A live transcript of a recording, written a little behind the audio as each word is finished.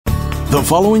The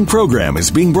following program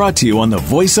is being brought to you on the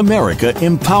Voice America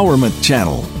Empowerment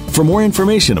Channel. For more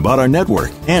information about our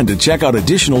network and to check out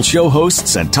additional show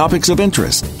hosts and topics of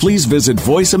interest, please visit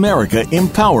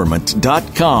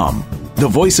voiceamericaempowerment.com. The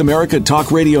Voice America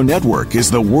Talk Radio Network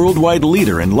is the worldwide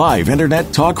leader in live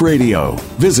Internet talk radio.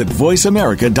 Visit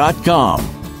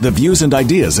voiceamerica.com. The views and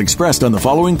ideas expressed on the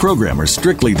following program are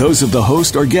strictly those of the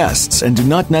host or guests and do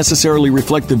not necessarily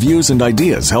reflect the views and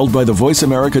ideas held by the Voice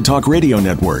America Talk Radio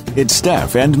Network, its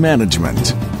staff, and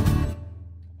management.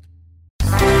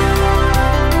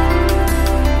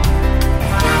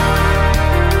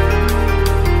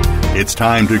 It's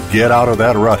time to get out of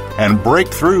that rut and break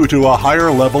through to a higher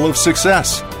level of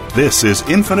success. This is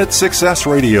Infinite Success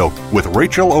Radio with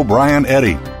Rachel O'Brien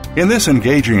Eddy. In this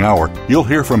engaging hour, you'll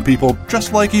hear from people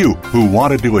just like you who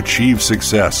wanted to achieve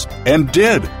success and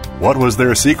did. What was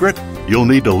their secret? You'll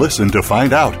need to listen to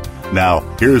find out. Now,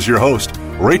 here's your host,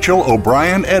 Rachel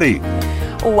O'Brien Eddy.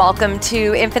 Welcome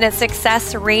to Infinite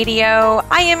Success Radio.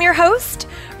 I am your host,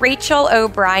 Rachel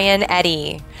O'Brien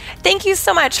Eddy. Thank you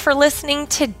so much for listening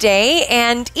today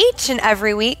and each and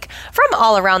every week from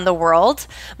all around the world.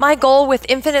 My goal with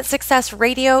Infinite Success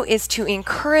Radio is to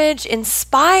encourage,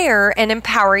 inspire, and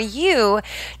empower you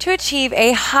to achieve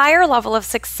a higher level of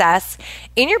success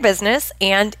in your business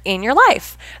and in your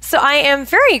life. So I am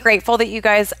very grateful that you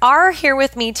guys are here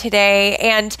with me today.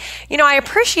 And, I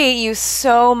appreciate you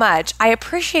so much. I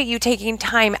appreciate you taking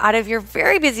time out of your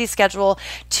very busy schedule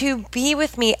to be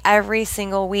with me every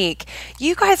single week.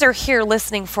 You guys are here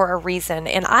listening for a reason,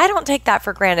 and I don't take that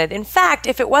for granted. In fact,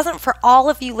 if it wasn't for all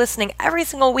of you listening every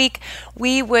single week,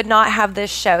 we would not have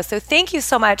this show. So thank you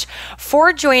so much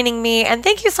for joining me, and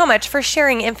thank you so much for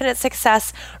sharing Infinite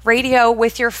Success Radio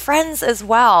with your friends as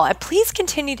well. And please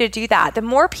continue to do that. The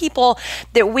more people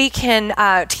that we can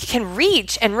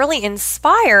reach and really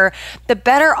inspire, the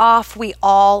better off we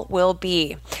all will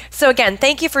be. So again,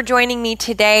 thank you for joining me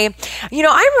today.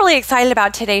 I'm really excited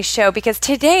about today's show because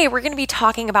today we're going to be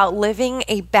talking about living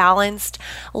a balanced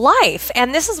life.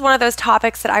 And this is one of those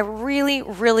topics that I really,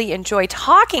 really enjoy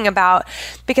talking about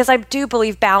because I do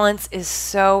believe balance is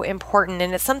so important.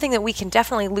 And it's something that we can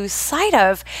definitely lose sight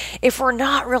of if we're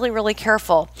not really, really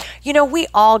careful. We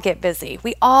all get busy.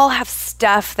 We all have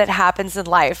stuff that happens in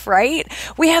life, right?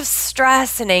 We have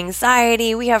stress and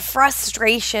anxiety. We have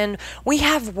frustration. We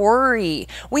have worry.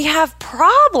 We have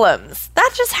problems.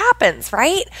 That just happens,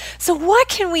 right? So what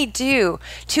can we do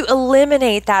to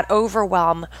eliminate that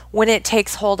overwhelm when it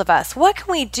takes hold of us? What can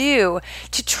we do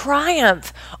to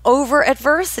triumph over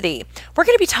adversity? We're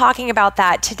going to be talking about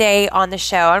that today on the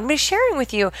show. I'm going to be sharing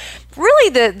with you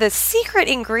really the secret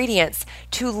ingredients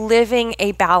to living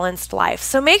a balanced life.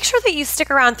 So make sure that you stick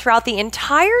around throughout the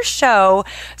entire show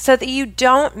so that you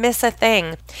don't miss a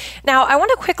thing. Now, I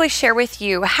want to quickly share with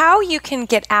you how you can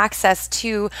get access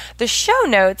to the show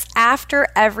notes after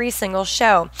every single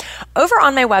show. Over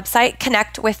on my website,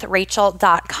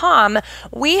 connectwithrachel.com,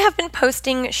 we have been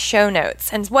posting show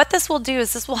notes. And what this will do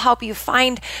is this will help you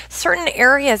find certain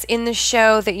areas in the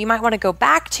show that you might want to go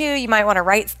back to. You might want to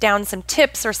write down some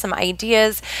tips or some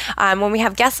ideas. When we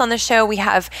have guests on the show, we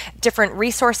have different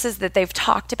resources that they've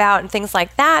talked about and things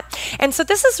like that. And so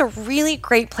this is a really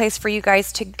great place for you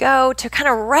guys to go to kind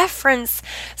of reference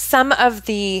some of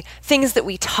the things that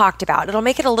we talked about. It'll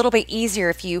make it a little bit easier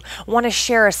if you want to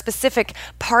share a specific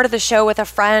part of the show with a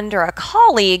friend or a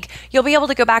colleague. You'll be able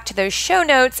to go back to those show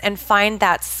notes and find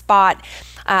that spot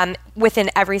within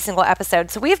every single episode.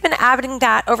 So we've been adding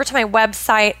that over to my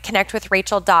website,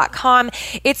 connectwithrachel.com.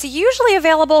 It's usually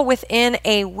available within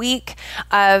a week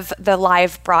of the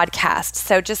live broadcast.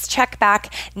 So just check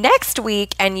back next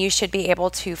week and you should be able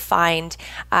to find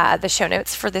the show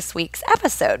notes for this week's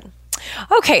episode.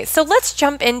 Okay, so let's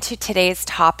jump into today's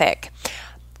topic.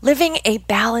 Living a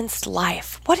balanced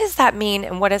life. What does that mean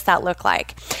and what does that look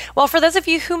like? Well, for those of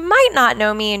you who might not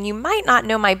know me and you might not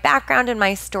know my background and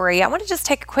my story, I want to just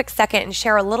take a quick second and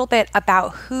share a little bit about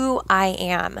who I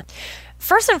am.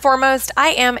 First and foremost, I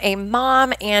am a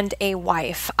mom and a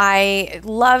wife. I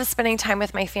love spending time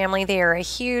with my family. They are a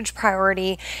huge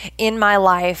priority in my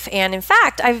life. And in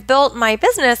fact, I've built my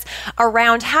business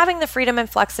around having the freedom and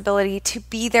flexibility to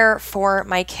be there for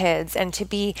my kids and to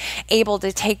be able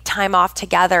to take time off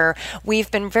together. We've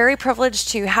been very privileged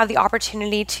to have the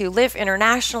opportunity to live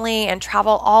internationally and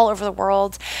travel all over the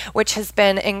world, which has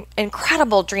been an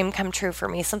incredible dream come true for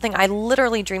me, something I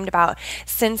literally dreamed about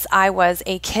since I was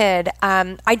a kid.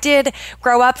 I did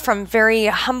grow up from very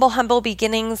humble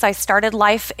beginnings. I started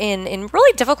life in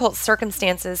really difficult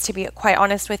circumstances, to be quite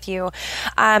honest with you.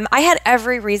 I had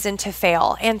every reason to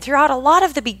fail. And throughout a lot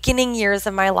of the beginning years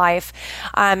of my life,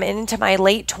 and into my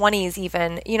late 20s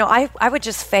even, I would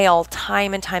just fail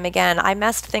time and time again. I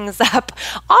messed things up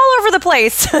all over the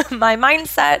place. My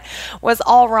mindset was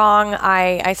all wrong.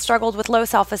 I struggled with low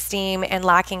self-esteem and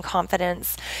lacking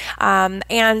confidence.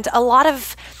 And a lot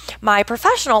of my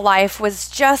professional life was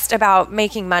just about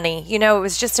making money. It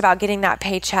was just about getting that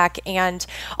paycheck. And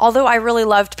although I really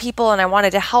loved people and I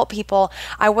wanted to help people,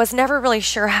 I was never really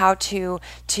sure how to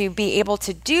be able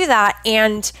to do that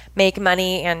and make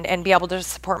money and be able to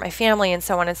support my family and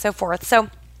so on and so forth. So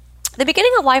the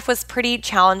beginning of life was pretty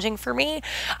challenging for me.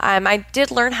 I did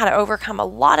learn how to overcome a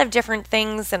lot of different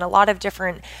things and a lot of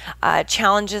different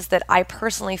challenges that I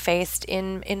personally faced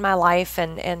in my life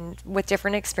and with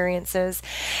different experiences.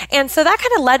 And so that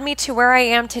kind of led me to where I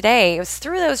am today. It was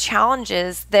through those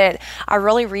challenges that I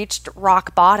really reached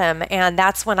rock bottom. And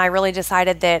that's when I really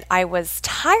decided that I was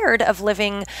tired of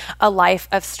living a life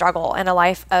of struggle and a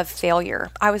life of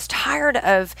failure. I was tired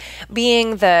of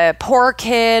being the poor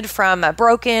kid from a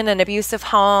broken and abusive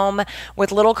home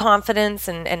with little confidence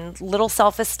and little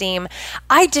self-esteem.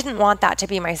 I didn't want that to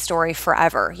be my story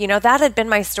forever. That had been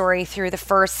my story through the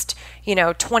first,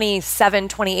 27,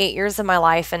 28 years of my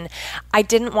life. And I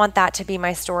didn't want that to be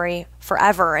my story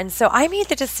forever. And so I made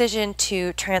the decision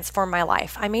to transform my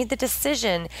life. I made the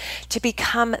decision to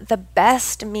become the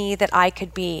best me that I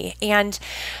could be. And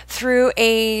through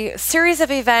a series of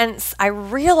events, I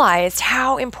realized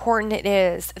how important it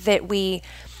is that we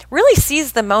really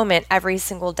seize the moment every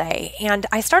single day. And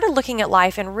I started looking at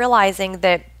life and realizing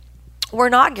that we're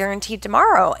not guaranteed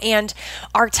tomorrow, and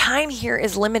our time here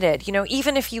is limited.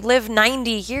 Even if you live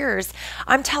 90 years,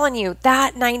 I'm telling you,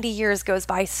 that 90 years goes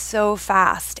by so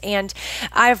fast. And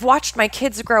I've watched my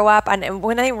kids grow up, and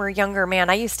when they were younger, man,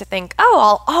 I used to think,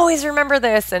 I'll always remember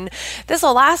this, and this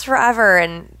will last forever.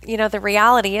 And, the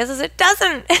reality is it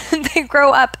doesn't. They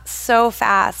grow up so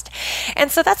fast. And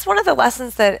so that's one of the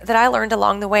lessons that I learned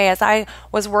along the way as I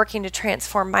was working to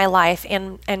transform my life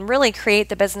and really create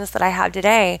the business that I have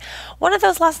today. One of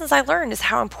those lessons I learned is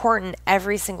how important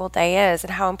every single day is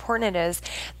and how important it is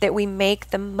that we make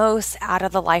the most out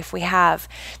of the life we have.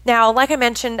 Now, like I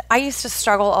mentioned, I used to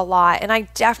struggle a lot, and I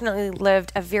definitely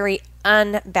lived a very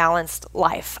unbalanced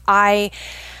life. I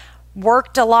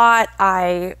worked a lot.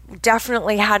 I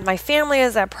definitely had my family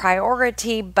as a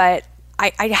priority, but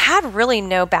I had really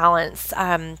no balance.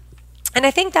 And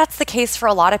I think that's the case for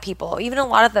a lot of people. Even a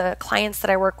lot of the clients that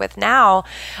I work with now,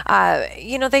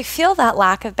 they feel that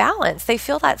lack of balance. They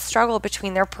feel that struggle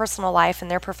between their personal life and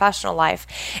their professional life.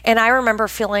 And I remember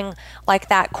feeling like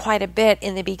that quite a bit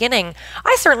in the beginning.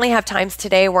 I certainly have times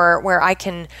today where I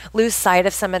can lose sight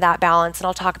of some of that balance, and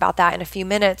I'll talk about that in a few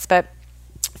minutes. But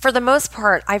for the most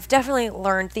part, I've definitely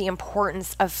learned the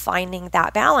importance of finding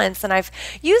that balance, and I've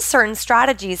used certain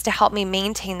strategies to help me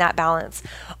maintain that balance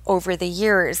over the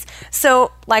years.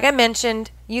 So, like I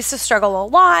mentioned, used to struggle a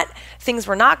lot. Things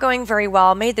were not going very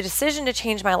well, made the decision to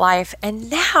change my life, and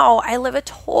now I live a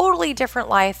totally different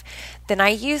life than I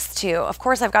used to. Of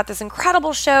course, I've got this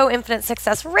incredible show, Infinite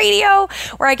Success Radio,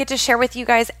 where I get to share with you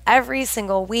guys every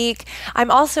single week.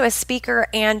 I'm also a speaker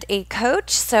and a coach,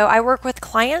 so I work with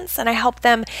clients and I help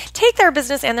them take their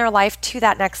business and their life to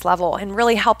that next level and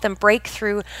really help them break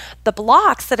through the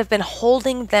blocks that have been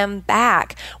holding them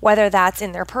back, whether that's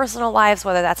in their personal lives,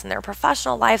 whether that's in their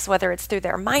professional lives, whether it's through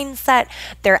their mindset,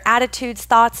 their attitudes,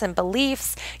 thoughts, and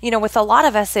beliefs. With a lot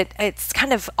of us, it's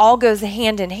kind of all goes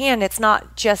hand in hand. It's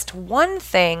not just one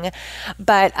thing,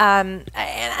 but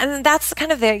and that's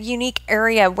kind of the unique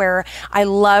area where I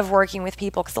love working with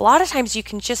people, because a lot of times you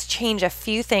can just change a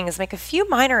few things, make a few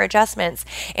minor adjustments,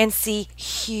 and see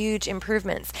huge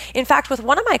improvements. In fact, with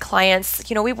one of my clients,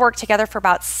 we worked together for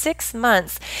about 6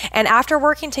 months, and after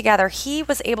working together, he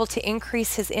was able to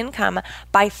increase his income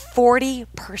by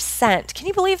 40%. Can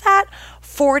you believe that?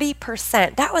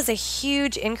 40%. That was a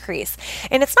huge increase.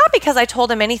 And it's not because I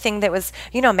told him anything that was,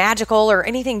 magical or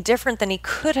anything different than he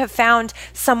could have found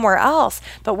somewhere else.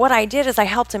 But what I did is I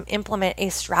helped him implement a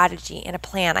strategy and a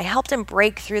plan. I helped him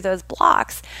break through those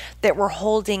blocks that were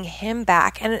holding him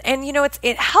back. And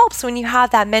it helps when you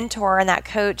have that mentor and that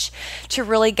coach to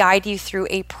really guide you through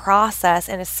a process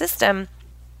and a system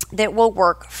that will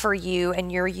work for you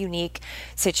and your unique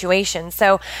situation.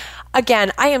 So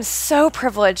Again, I am so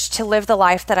privileged to live the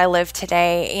life that I live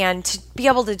today and to be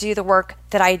able to do the work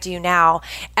that I do now.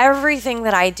 Everything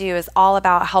that I do is all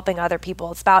about helping other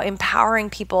people. It's about empowering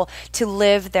people to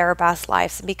live their best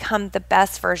lives and become the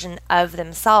best version of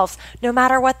themselves, no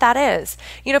matter what that is.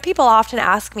 You know, people often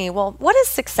ask me, well, what is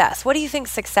success? What do you think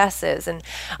success is? And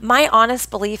my honest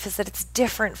belief is that it's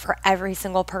different for every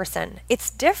single person. It's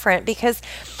different because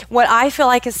what I feel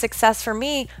like is success for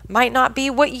me might not be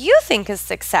what you think is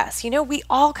success. You know, we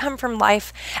all come from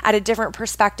life at a different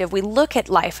perspective. We look at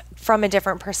life from a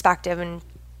different perspective. And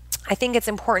I think it's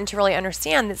important to really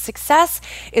understand that success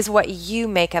is what you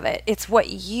make of it. It's what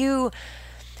you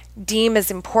deem as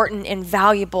important and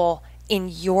valuable in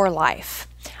your life.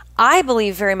 I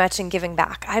believe very much in giving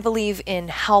back. I believe in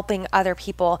helping other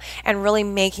people and really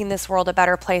making this world a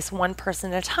better place one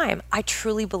person at a time. I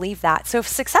truly believe that. So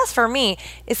success for me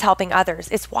is helping others.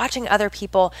 It's watching other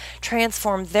people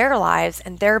transform their lives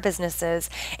and their businesses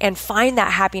and find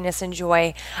that happiness and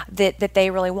joy that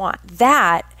they really want.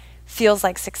 That feels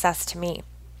like success to me.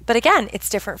 But again, it's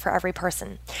different for every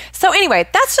person. So anyway,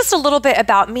 that's just a little bit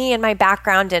about me and my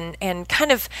background and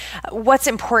kind of what's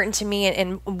important to me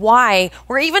and why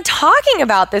we're even talking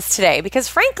about this today. Because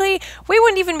frankly, we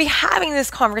wouldn't even be having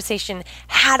this conversation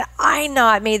had I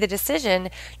not made the decision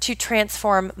to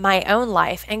transform my own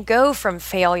life and go from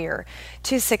failure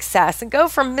to success and go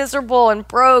from miserable and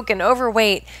broke and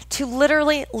overweight to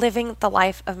literally living the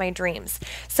life of my dreams.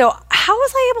 So how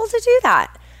was I able to do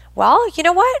that? Well, you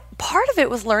know what? Part of it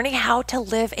was learning how to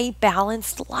live a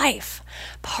balanced life.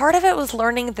 Part of it was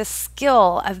learning the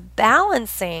skill of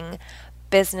balancing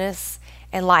business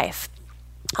and life.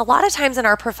 A lot of times in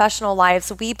our professional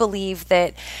lives, we believe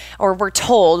that, or we're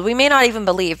told, we may not even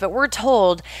believe, but we're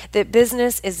told that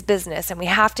business is business and we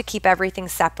have to keep everything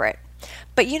separate.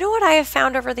 But you know what I have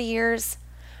found over the years?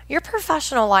 Your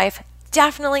professional life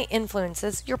definitely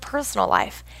influences your personal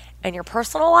life, and your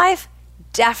personal life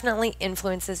definitely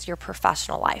influences your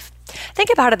professional life. Think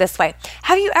about it this way.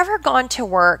 Have you ever gone to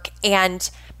work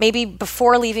and maybe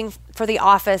before leaving for the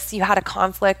office, you had a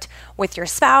conflict with your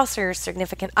spouse or your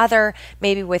significant other,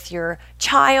 maybe with your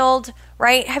child,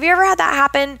 right? Have you ever had that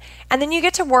happen? And then you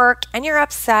get to work and you're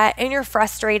upset and you're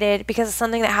frustrated because of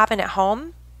something that happened at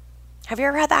home? Have you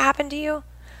ever had that happen to you?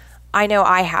 I know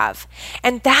I have.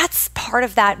 And that's part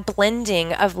of that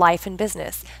blending of life and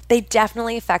business. They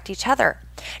definitely affect each other.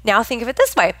 Now think of it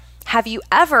this way. Have you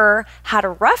ever had a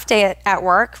rough day at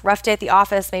work, rough day at the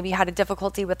office, maybe you had a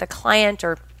difficulty with a client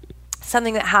or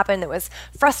something that happened that was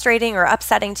frustrating or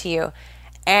upsetting to you,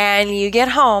 and you get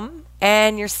home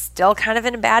and you're still kind of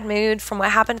in a bad mood from what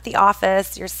happened at the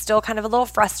office, you're still kind of a little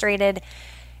frustrated,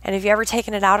 and have you ever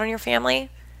taken it out on your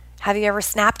family? Have you ever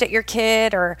snapped at your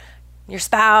kid or your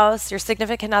spouse, your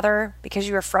significant other, because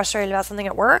you were frustrated about something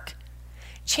at work?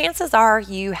 Chances are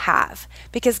you have,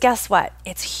 because guess what?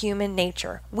 It's human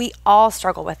nature. We all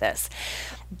struggle with this.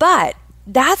 But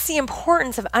that's the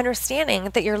importance of understanding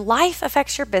that your life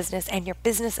affects your business and your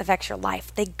business affects your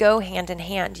life. They go hand in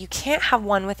hand. You can't have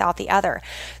one without the other.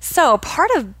 So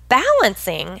part of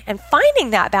balancing and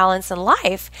finding that balance in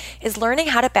life is learning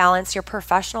how to balance your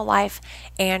professional life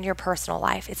and your personal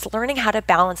life. It's learning how to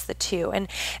balance the two. And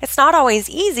it's not always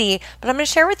easy, but I'm going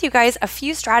to share with you guys a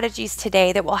few strategies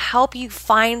today that will help you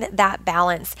find that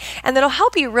balance and that'll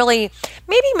help you really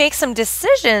maybe make some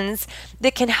decisions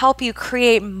that can help you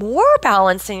create more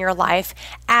balance in your life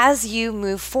as you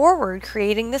move forward,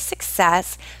 creating the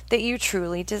success that you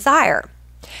truly desire.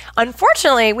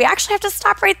 Unfortunately, we actually have to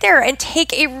stop right there and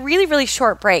take a really, really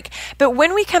short break. But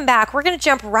when we come back, we're going to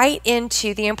jump right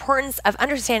into the importance of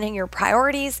understanding your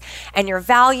priorities and your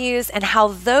values and how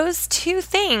those two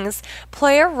things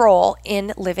play a role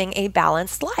in living a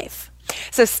balanced life.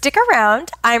 So stick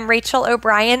around. I'm Rachel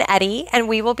O'Brien Eddy, and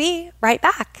we will be right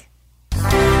back.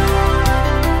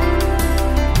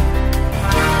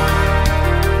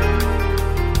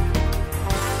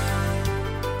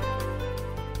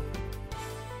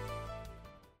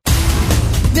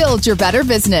 Build your better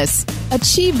business.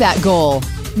 Achieve that goal.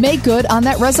 Make good on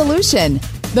that resolution.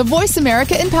 The Voice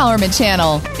America Empowerment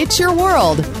Channel. It's your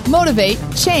world. Motivate,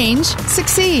 change,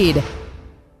 succeed.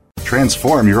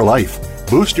 Transform your life,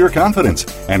 boost your confidence,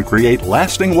 and create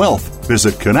lasting wealth.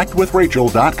 Visit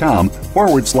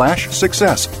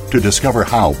connectwithrachel.com/success to discover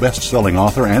how best-selling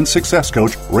author and success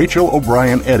coach Rachel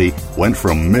O'Brien Eddy went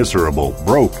from miserable,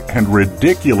 broke, and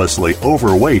ridiculously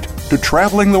overweight to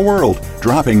traveling the world,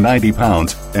 dropping 90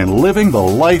 pounds, and living the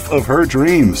life of her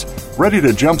dreams. Ready to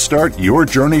jumpstart your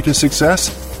journey to success?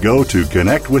 Go to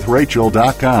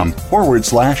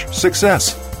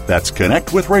connectwithrachel.com/success. That's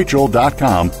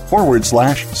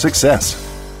connectwithrachel.com/success.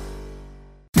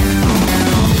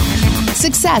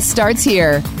 Success starts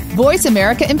here.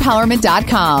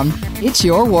 VoiceAmericaEmpowerment.com. It's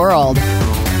your world.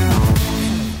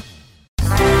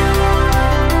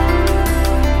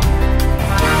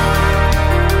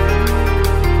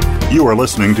 You are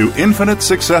listening to Infinite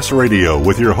Success Radio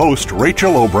with your host,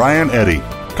 Rachel O'Brien Eddy.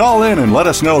 Call in and let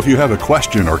us know if you have a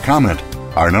question or comment.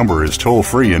 Our number is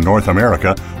toll-free in North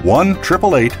America,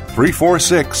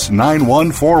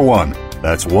 1-888-346-9141.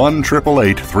 That's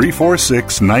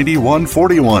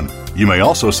 1-888-346-9141. You may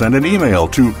also send an email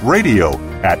to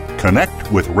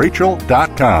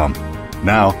radio@connectwithrachel.com.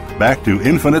 Now, back to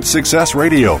Infinite Success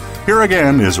Radio. Here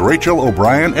again is Rachel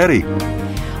O'Brien Eddy.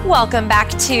 Welcome back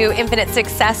to Infinite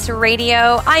Success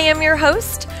Radio. I am your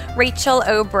host, Rachel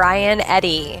O'Brien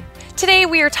Eddy. Today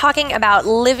we are talking about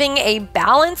living a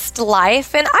balanced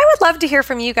life, and I would love to hear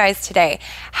from you guys today.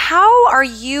 How are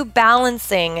you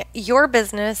balancing your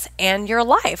business and your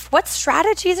life? What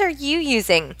strategies are you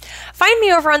using? Find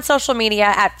me over on social media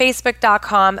at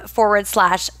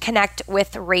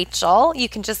facebook.com/connectwithrachel. You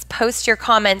can just post your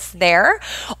comments there,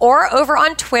 or over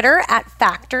on Twitter at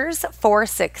Factors for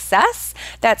Success.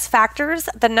 That's Factors,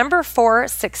 the number 4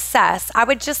 Success. I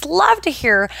would just love to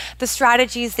hear the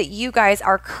strategies that you guys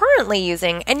are currently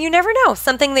using, and you never know,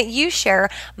 something that you share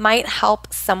might help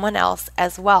someone else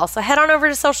as well. So head on over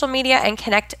to social media and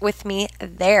connect with me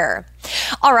there.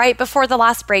 All right, before the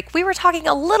last break, we were talking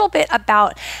a little bit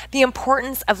about the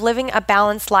importance of living a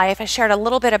balanced life. I shared a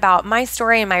little bit about my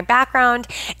story and my background,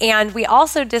 and we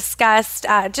also discussed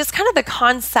just kind of the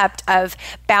concept of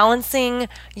balancing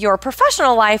your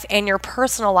professional life and your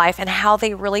personal life and how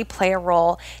they really play a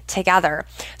role together.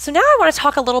 So now I want to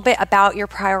talk a little bit about your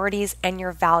priorities and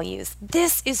your values.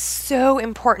 This is so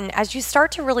important as you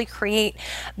start to really create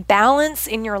balance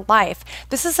in your life.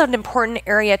 This is an important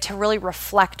area to really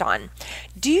reflect on.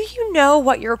 Do you know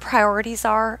what your priorities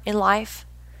are in life?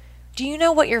 Do you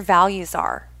know what your values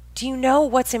are? Do you know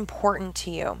what's important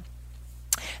to you?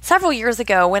 Several years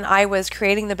ago, when I was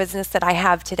creating the business that I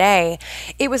have today,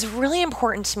 it was really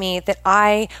important to me that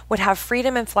I would have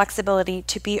freedom and flexibility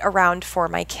to be around for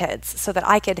my kids so that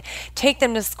I could take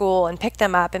them to school and pick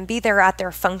them up and be there at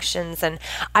their functions. And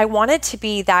I wanted to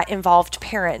be that involved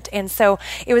parent. And so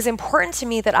it was important to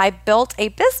me that I built a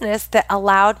business that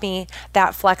allowed me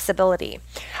that flexibility.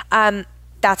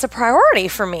 That's a priority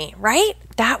for me, right?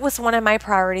 That was one of my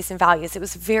priorities and values. It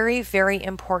was very, very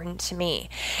important to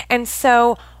me. And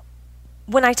so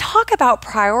when I talk about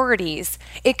priorities,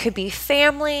 it could be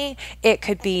family, it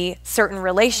could be certain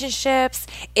relationships,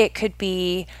 it could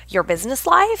be your business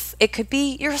life, it could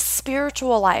be your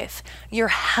spiritual life, your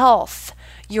health,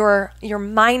 your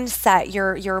mindset,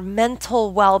 your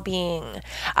mental well-being.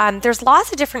 There's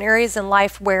lots of different areas in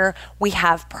life where we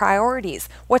have priorities.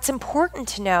 What's important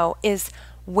to know is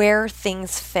where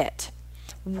things fit.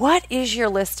 What is your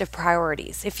list of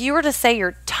priorities? If you were to say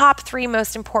your top 3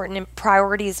 most important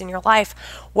priorities in your life,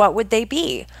 what would they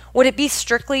be? Would it be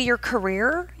strictly your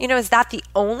career? Is that the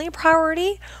only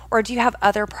priority? Or do you have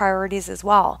other priorities as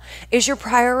well? Is your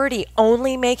priority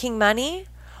only making money?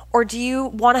 Or do you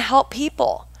want to help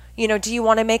people? Do you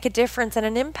want to make a difference and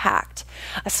an impact?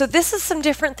 So this is some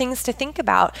different things to think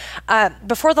about.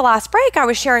 Before the last break, I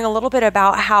was sharing a little bit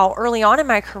about how early on in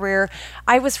my career,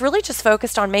 I was really just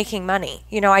focused on making money.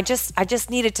 I just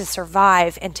needed to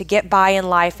survive and to get by in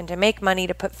life and to make money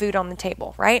to put food on the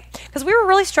table, right? Because we were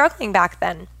really struggling back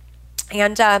then.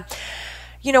 And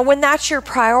when that's your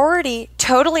priority,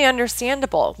 totally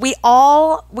understandable. We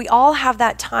all have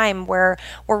that time where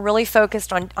we're really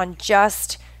focused on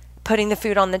just putting the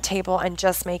food on the table and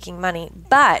just making money.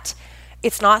 But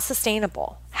it's not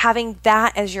sustainable. Having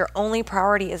that as your only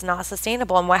priority is not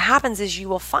sustainable. And what happens is you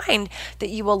will find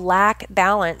that you will lack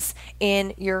balance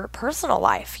in your personal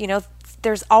life.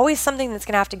 There's always something that's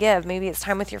going to have to give. Maybe it's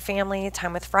time with your family,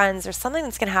 time with friends. There's something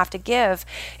that's going to have to give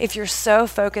if you're so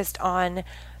focused on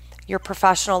your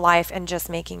professional life and just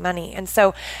making money. And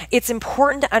so it's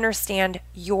important to understand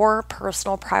your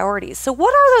personal priorities. So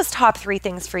what are those top 3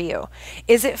 things for you?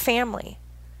 Is it family?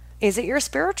 Is it your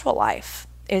spiritual life?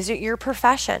 Is it your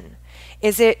profession?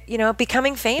 Is it,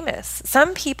 becoming famous?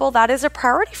 Some people, that is a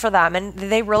priority for them and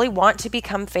they really want to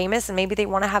become famous and maybe they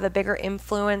want to have a bigger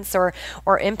influence or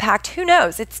impact. Who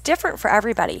knows? It's different for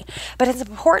everybody. But it's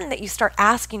important that you start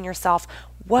asking yourself,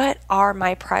 what are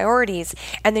my priorities?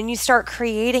 And then you start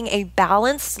creating a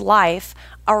balanced life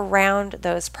around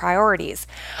those priorities.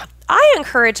 I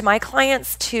encourage my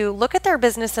clients to look at their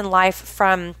business and life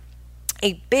from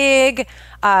a big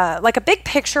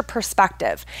picture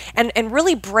perspective and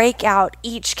really break out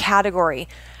each category.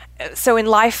 So in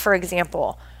life, for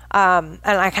example, and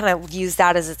I kind of use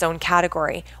that as its own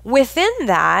category. Within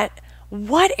that,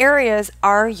 what areas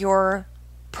are your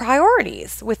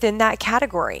priorities within that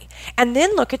category. And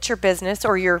then look at your business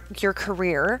or your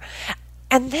career,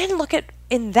 and then look at,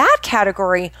 in that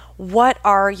category, what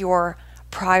are your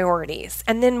priorities.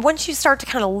 And then once you start to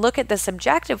kind of look at this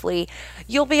objectively,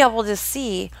 you'll be able to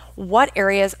see what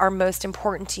areas are most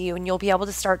important to you, and you'll be able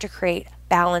to start to create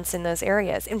balance in those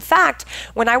areas. In fact,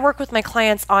 when I work with my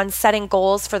clients on setting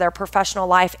goals for their professional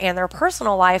life and their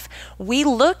personal life, we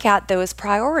look at those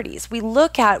priorities. We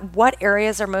look at what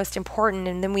areas are most important,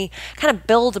 and then we kind of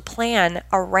build a plan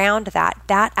around that.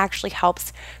 That actually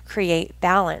helps create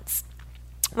balance.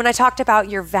 When I talked about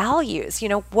your values,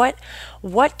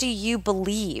 what do you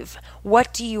believe?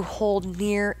 What do you hold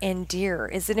near and dear?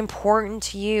 Is it important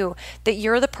to you that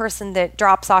you're the person that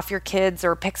drops off your kids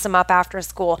or picks them up after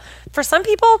school? For some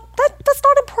people, that's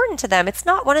not important to them. It's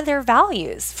not one of their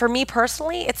values. For me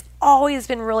personally, it's always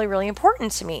been really, really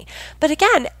important to me. But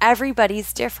again,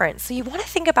 everybody's different. So you want to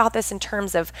think about this in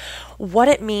terms of what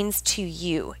it means to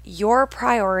you, your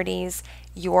priorities,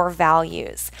 your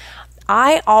values.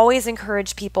 I always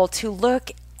encourage people to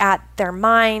look at their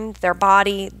mind, their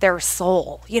body, their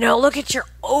soul. Look at your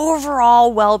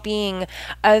overall well-being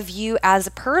of you as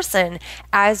a person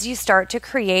as you start to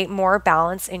create more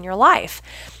balance in your life.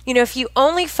 If you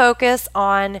only focus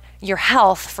on your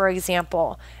health, for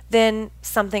example, then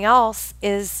something else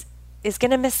is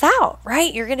going to miss out,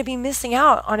 right? You're going to be missing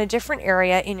out on a different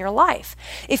area in your life.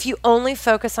 If you only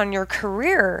focus on your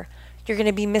career, you're going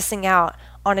to be missing out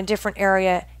on a different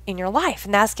area in your life,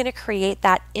 and that's going to create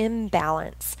that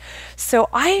imbalance. So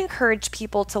I encourage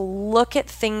people to look at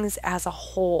things as a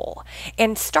whole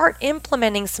and start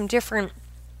implementing some different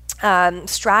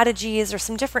strategies or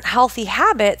some different healthy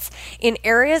habits in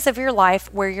areas of your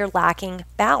life where you're lacking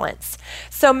balance.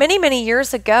 So many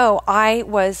years ago, I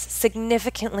was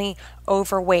significantly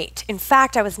overweight. In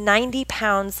fact, I was 90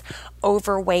 pounds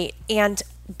overweight, and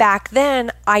back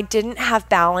then, I didn't have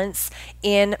balance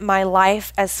in my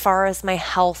life as far as my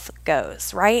health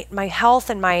goes, right? My health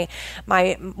and my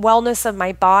wellness of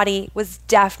my body was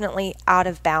definitely out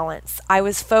of balance. I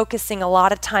was focusing a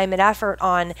lot of time and effort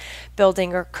on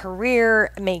building a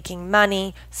career, making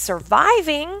money,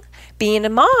 surviving, being a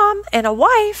mom and a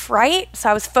wife, right? So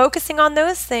I was focusing on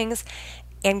those things.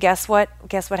 And guess what?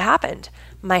 Guess what happened?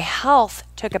 My health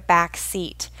took a back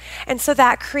seat. And so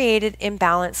that created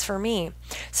imbalance for me.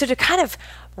 So to kind of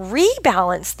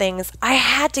rebalance things, I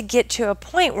had to get to a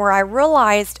point where I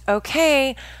realized,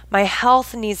 okay, my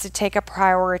health needs to take a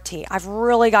priority. I've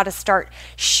really got to start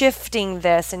shifting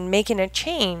this and making a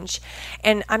change.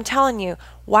 And I'm telling you,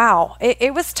 wow,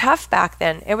 it was tough back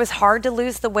then. It was hard to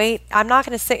lose the weight. I'm not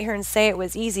going to sit here and say it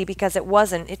was easy, because it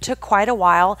wasn't. It took quite a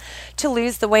while to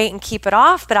lose the weight and keep it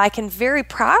off, but I can very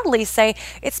proudly say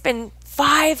it's been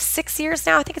 5-6 years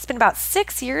now. I think it's been about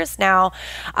 6 years now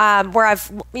where I've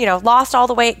lost all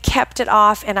the weight, kept it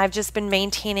off, and I've just been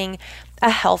maintaining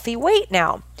a healthy weight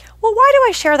now. Well, why do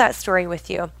I share that story with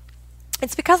you?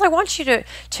 It's because I want you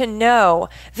to know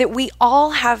that we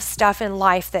all have stuff in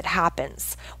life that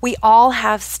happens. We all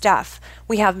have stuff.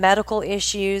 We have medical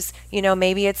issues.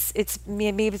 Maybe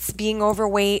it's being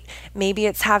overweight. Maybe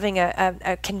it's having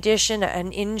a condition,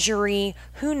 an injury.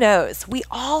 Who knows? We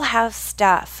all have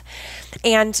stuff.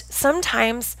 And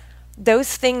sometimes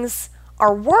those things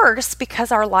are worse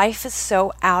because our life is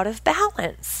so out of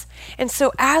balance. And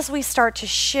so as we start to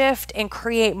shift and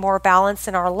create more balance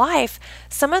in our life,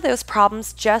 some of those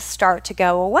problems just start to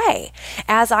go away.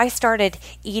 As I started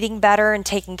eating better and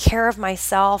taking care of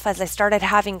myself, as I started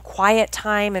having quiet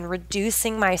time and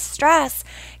reducing my stress,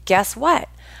 guess what?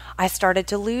 I started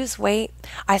to lose weight.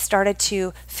 I started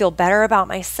to feel better about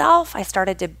myself. I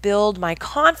started to build my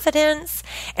confidence.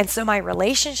 And so my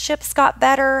relationships got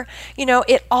better.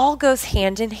 It all goes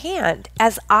hand in hand.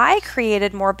 As I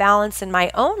created more balance in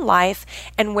my own life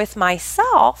and with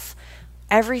myself,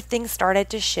 everything started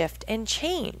to shift and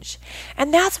change.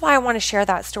 And that's why I want to share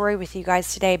that story with you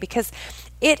guys today, because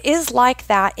it is like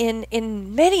that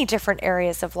in many different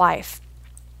areas of life.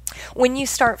 When you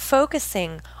start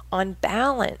focusing on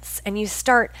balance and you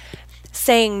start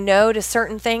saying no to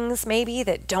certain things maybe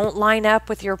that don't line up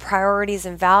with your priorities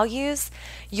and values,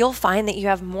 you'll find that you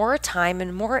have more time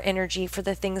and more energy for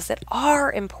the things that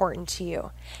are important to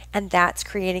you. And that's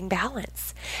creating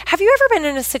balance. Have you ever been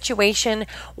in a situation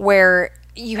where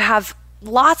you have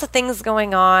lots of things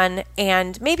going on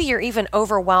and maybe you're even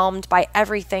overwhelmed by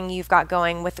everything you've got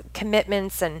going with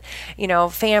commitments and,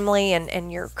 family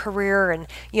and your career, and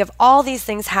you have all these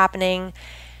things happening?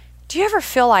 Do you ever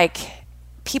feel like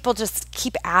people just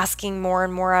keep asking more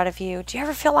and more out of you? Do you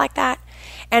ever feel like that?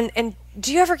 And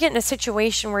do you ever get in a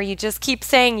situation where you just keep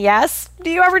saying yes? Do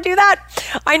you ever do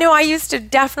that? I know I used to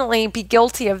definitely be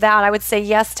guilty of that. I would say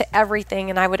yes to everything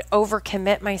and I would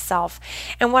overcommit myself.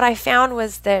 And what I found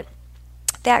was that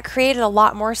created a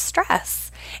lot more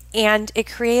stress, and it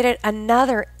created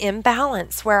another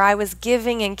imbalance where I was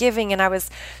giving and giving, and I was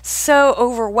so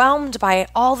overwhelmed by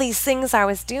all these things I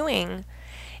was doing.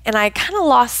 And I kind of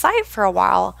lost sight for a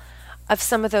while of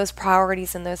some of those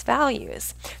priorities and those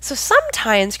values. So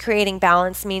sometimes creating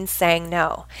balance means saying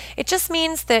no. It just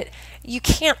means that you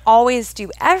can't always do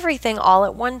everything all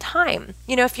at one time.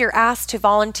 You know, if you're asked to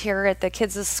volunteer at the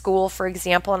kids' school, for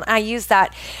example, and I use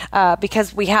that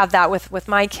because we have that with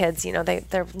my kids, you know,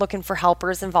 they're looking for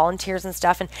helpers and volunteers and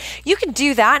stuff. And you can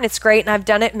do that and it's great. And I've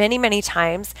done it many, many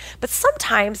times. But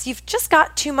sometimes you've just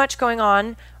got too much going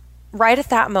on right at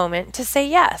that moment to say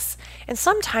yes. And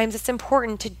sometimes it's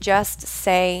important to just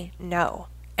say no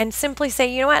and simply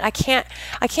say, you know what, I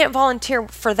can't volunteer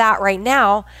for that right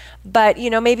now, but you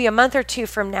know, maybe a month or two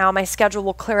from now my schedule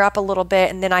will clear up a little bit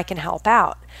and then I can help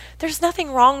out. There's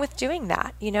nothing wrong with doing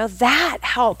that. You know, that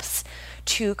helps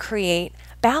to create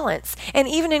balance. And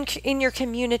even in your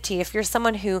community, if you're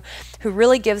someone who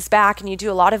really gives back and you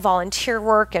do a lot of volunteer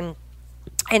work,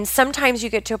 and sometimes you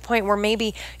get to a point where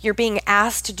maybe you're being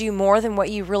asked to do more than what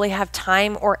you really have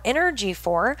time or energy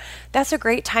for, that's a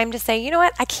great time to say, you know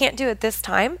what, I can't do it this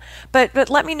time, but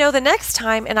let me know the next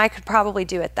time and I could probably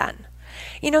do it then.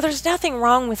 You know, there's nothing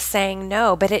wrong with saying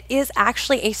no, but it is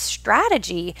actually a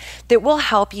strategy that will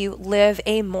help you live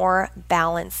a more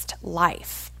balanced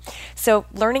life. So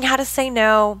learning how to say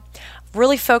no,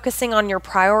 really focusing on your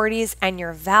priorities and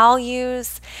your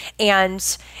values,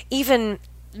 and even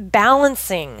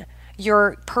balancing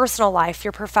your personal life,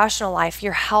 your professional life,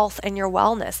 your health, and your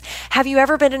wellness. Have you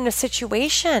ever been in a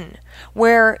situation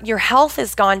where your health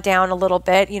has gone down a little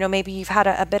bit? You know, maybe you've had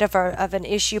a bit of an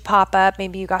issue pop up,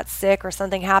 maybe you got sick or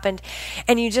something happened,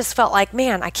 and you just felt like,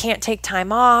 man, I can't take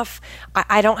time off.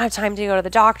 I don't have time to go to the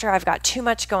doctor. I've got too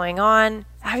much going on.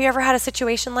 Have you ever had a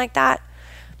situation like that?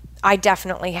 I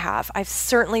definitely have. I've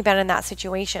certainly been in that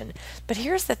situation. But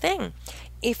here's the thing.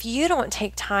 If you don't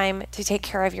take time to take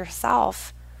care of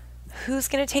yourself, who's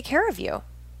going to take care of you?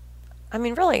 I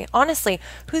mean, really, honestly,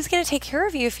 who's going to take care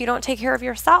of you if you don't take care of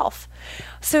yourself?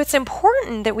 So it's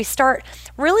important that we start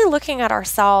really looking at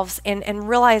ourselves and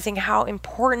realizing how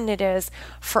important it is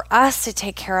for us to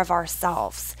take care of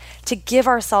ourselves, to give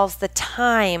ourselves the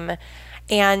time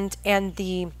and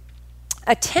the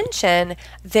attention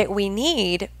that we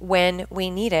need when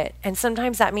we need it. And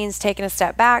sometimes that means taking a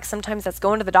step back. Sometimes that's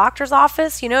going to the doctor's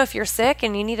office. You know, if you're sick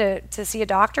and you need to see a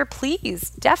doctor, please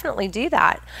definitely do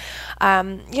that.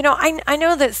 You know, I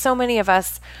know that so many of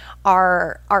us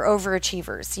are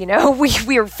overachievers. You know,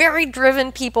 we are very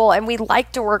driven people, and we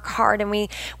like to work hard, and we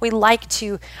like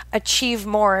to achieve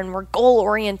more, and we're goal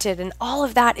oriented, and all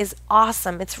of that is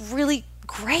awesome. It's really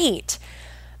great.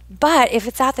 But if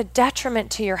it's at the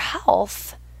detriment to your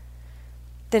health,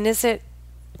 then is it,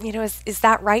 you know, is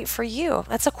that right for you?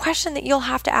 That's a question that you'll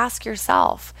have to ask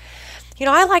yourself. You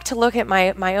know, I like to look at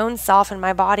my own self and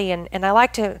my body, and I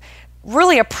like to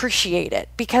really appreciate it,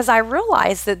 because I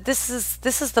realize that this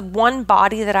is the one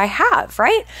body that I have,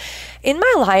 right? In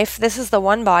my life, this is the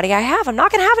one body I have. I'm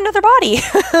not going to have another body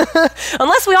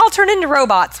unless we all turn into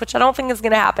robots, which I don't think is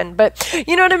going to happen. But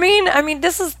you know what I mean? I mean,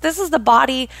 this is the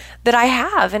body that I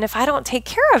have. And if I don't take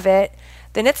care of it,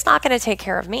 then it's not going to take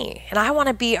care of me. And I want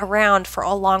to be around for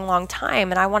a long, long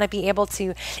time. And I want to be able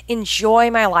to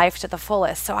enjoy my life to the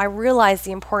fullest. So I realize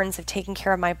the importance of taking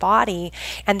care of my body,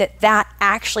 and that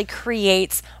actually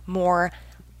creates more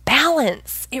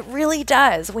balance. It really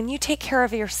does. When you take care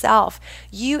of yourself,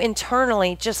 you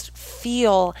internally just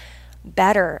feel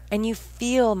better, and you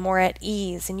feel more at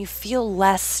ease, and you feel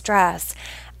less stress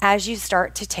as you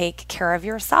start to take care of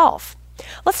yourself.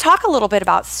 Let's talk a little bit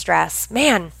about stress.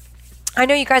 Man, I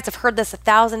know you guys have heard this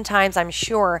 1,000 times, I'm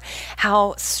sure,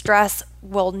 how stress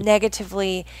will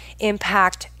negatively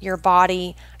impact your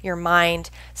body, your mind.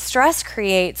 Stress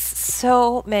creates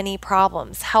so many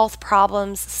problems: health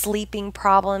problems, sleeping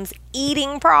problems,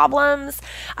 eating problems.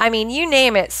 I mean, you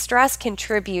name it, stress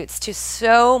contributes to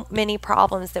so many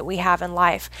problems that we have in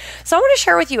life. So I want to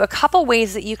share with you a couple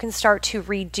ways that you can start to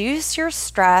reduce your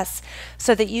stress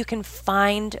so that you can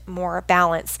find more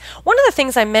balance. One of the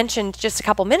things I mentioned just a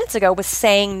couple minutes ago was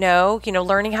saying no, you know,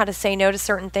 learning how to say no to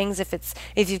certain things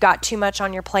if you've got too much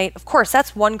on your plate. Of course,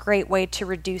 that's one great way to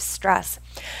reduce stress.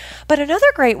 But another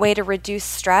great way to reduce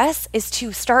stress is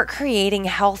to start creating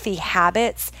healthy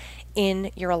habits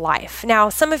in your life. Now,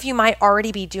 some of you might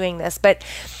already be doing this, but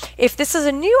if this is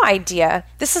a new idea,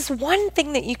 this is one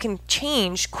thing that you can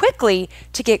change quickly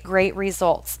to get great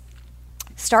results.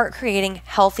 Start creating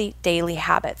healthy daily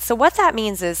habits. So what that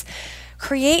means is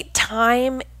create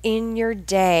time in your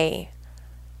day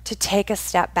to take a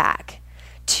step back,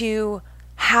 to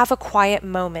have a quiet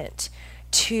moment,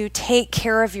 to take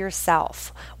care of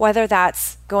yourself, whether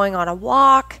that's going on a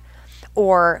walk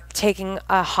or taking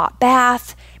a hot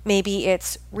bath. Maybe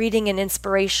it's reading an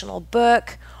inspirational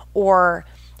book or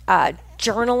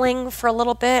journaling for a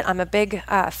little bit. I'm a big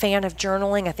fan of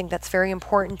journaling. I think that's very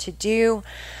important to do.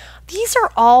 These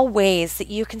are all ways that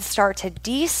you can start to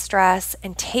de-stress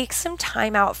and take some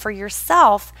time out for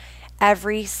yourself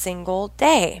every single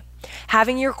day.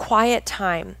 Having your quiet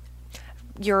time,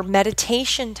 your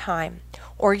meditation time,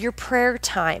 or your prayer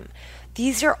time.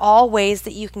 These are all ways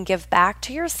that you can give back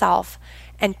to yourself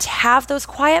and to have those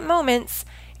quiet moments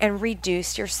and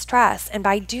reduce your stress. And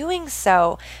by doing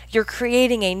so, you're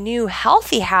creating a new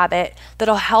healthy habit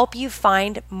that'll help you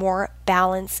find more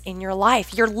balance in your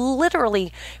life. You're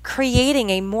literally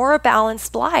creating a more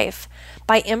balanced life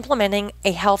by implementing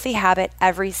a healthy habit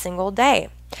every single day.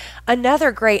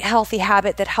 Another great healthy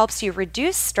habit that helps you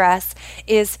reduce stress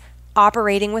is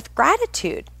operating with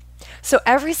gratitude. So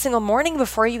every single morning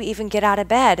before you even get out of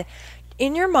bed,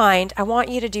 in your mind, I want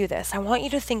you to do this. I want you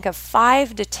to think of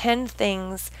 5 to 10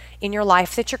 things in your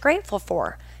life that you're grateful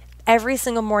for every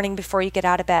single morning before you get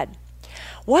out of bed.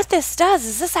 What this does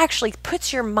is this actually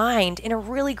puts your mind in a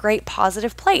really great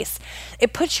positive place.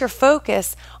 It puts your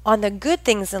focus on the good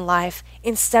things in life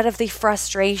instead of the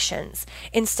frustrations,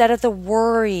 instead of the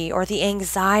worry or the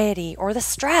anxiety or the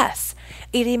stress.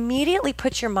 It immediately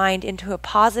puts your mind into a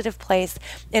positive place,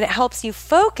 and it helps you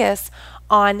focus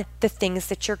on the things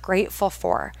that you're grateful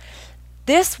for.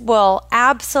 This will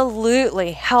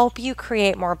absolutely help you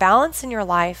create more balance in your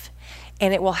life,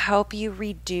 and it will help you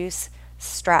reduce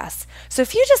stress. So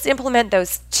if you just implement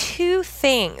those 2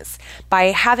 things by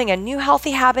having a new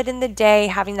healthy habit in the day,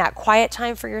 having that quiet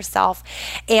time for yourself,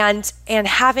 and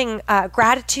having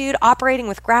gratitude, operating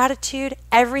with gratitude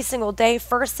every single day,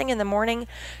 first thing in the morning,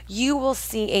 you will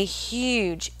see a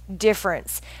huge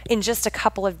difference in just a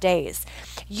couple of days.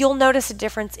 You'll notice a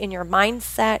difference in your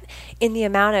mindset, in the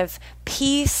amount of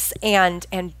peace and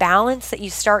balance that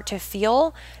you start to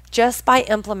feel just by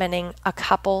implementing a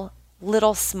couple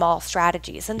little small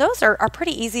strategies. And those are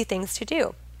pretty easy things to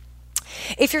do.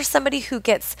 If you're somebody who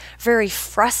gets very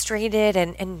frustrated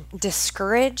and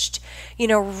discouraged,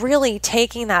 really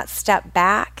taking that step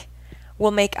back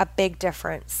will make a big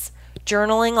difference.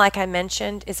 Journaling, like I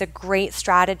mentioned, is a great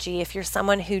strategy if you're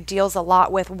someone who deals a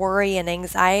lot with worry and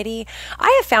anxiety.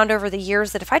 I have found over the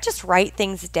years that if I just write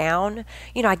things down,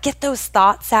 I get those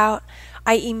thoughts out,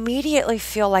 I immediately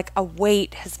feel like a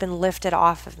weight has been lifted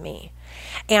off of me.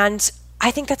 And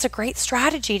I think that's a great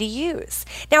strategy to use.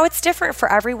 Now, it's different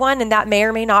for everyone, and that may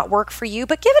or may not work for you,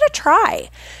 but give it a try.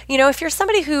 If you're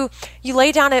somebody who you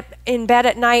lay down in bed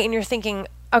at night and you're thinking,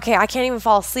 okay, I can't even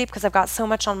fall asleep because I've got so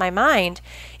much on my mind,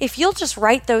 if you'll just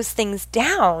write those things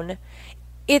down,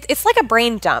 it's like a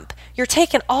brain dump. You're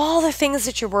taking all the things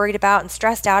that you're worried about and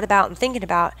stressed out about and thinking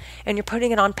about, and you're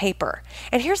putting it on paper.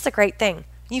 And here's the great thing.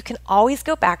 You can always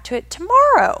go back to it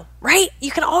tomorrow, right?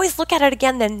 You can always look at it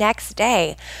again the next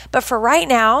day. But for right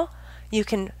now, you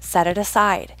can set it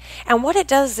aside. And what it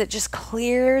does is it just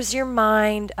clears your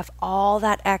mind of all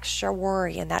that extra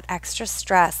worry and that extra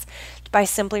stress by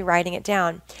simply writing it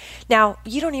down. Now,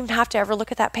 you don't even have to ever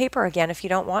look at that paper again if you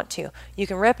don't want to. You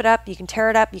can rip it up, you can tear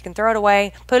it up, you can throw it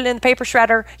away, put it in the paper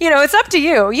shredder. It's up to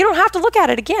you. You don't have to look at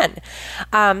it again.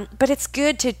 But it's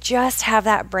good to just have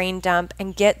that brain dump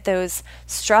and get those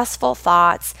stressful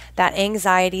thoughts, that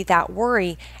anxiety, that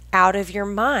worry out of your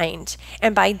mind.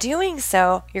 And by doing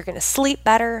so, you're going to sleep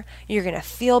better, you're going to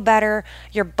feel better,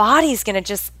 your body's going to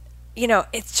just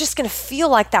it's just going to feel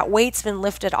like that weight's been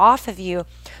lifted off of you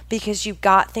because you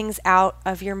got things out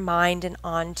of your mind and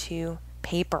onto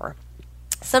paper.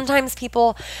 Sometimes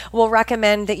people will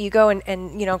recommend that you go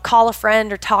and call a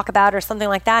friend or talk about it or something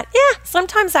like that. Yeah,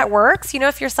 sometimes that works.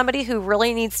 If you're somebody who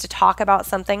really needs to talk about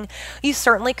something, you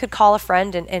certainly could call a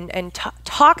friend and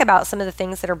talk about some of the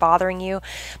things that are bothering you.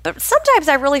 But sometimes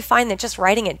I really find that just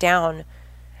writing it down,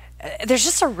 there's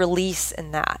just a release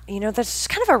in that. There's just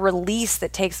kind of a release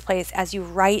that takes place as you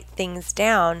write things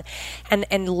down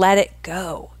and let it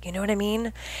go. You know what I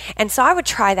mean? And so I would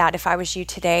try that if I was you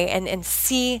today and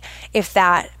see if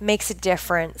that makes a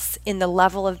difference in the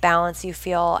level of balance you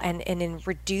feel and in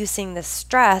reducing the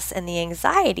stress and the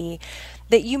anxiety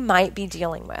that you might be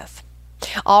dealing with.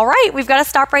 All right, we've got to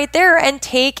stop right there and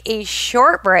take a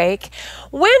short break.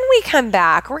 When we come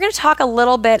back, we're going to talk a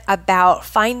little bit about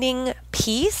finding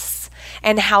peace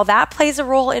and how that plays a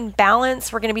role in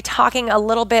balance. We're going to be talking a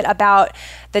little bit about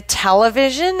the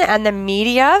television and the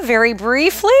media very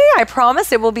briefly. I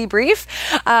promise it will be brief,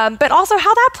 but also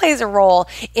how that plays a role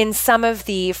in some of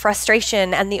the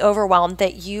frustration and the overwhelm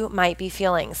that you might be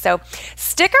feeling. So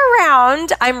stick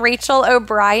around. I'm Rachel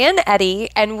O'Brien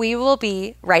Eddy, and we will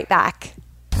be right back.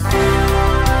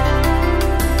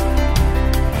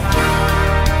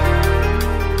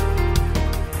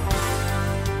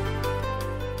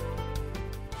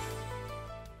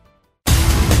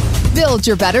 Build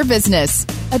your better business.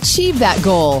 Achieve that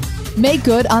goal. Make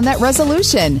good on that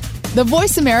resolution. The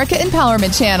Voice America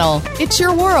Empowerment Channel. It's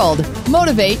your world.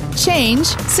 Motivate, change,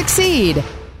 succeed.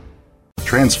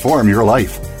 Transform your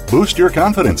life, boost your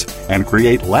confidence, and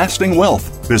create lasting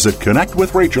wealth. Visit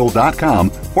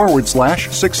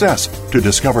connectwithrachel.com/success to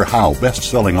discover how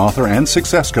best-selling author and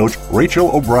success coach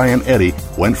Rachel O'Brien Eddy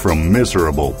went from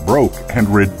miserable, broke, and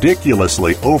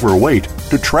ridiculously overweight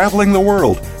to traveling the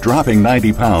world, dropping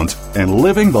 90 pounds, and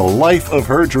living the life of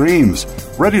her dreams.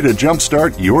 Ready to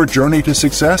jumpstart your journey to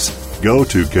success? Go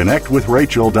to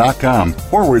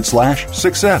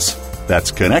connectwithrachel.com/success.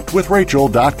 That's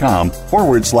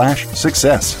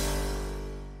connectwithrachel.com/success.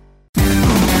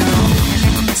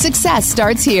 Success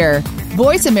starts here.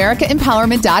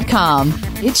 VoiceAmericaEmpowerment.com.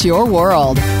 It's your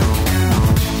world.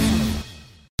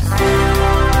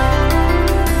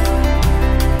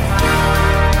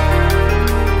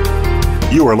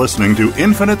 You are listening to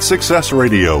Infinite Success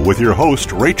Radio with your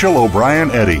host, Rachel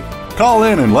O'Brien Eddy. Call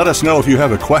in and let us know if you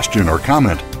have a question or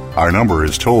comment. Our number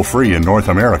is toll-free in North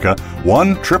America,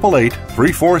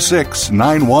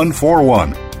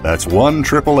 1-888-346-9141. That's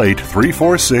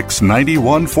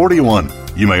 1-888-346-9141.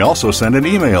 You may also send an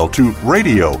email to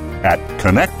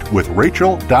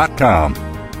radio@connectwithrachel.com.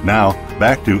 Now,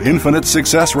 back to Infinite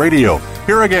Success Radio.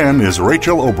 Here again is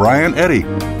Rachel O'Brien Eddy.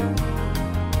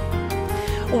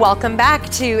 Welcome back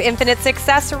to Infinite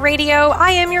Success Radio.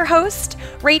 I am your host,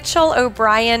 Rachel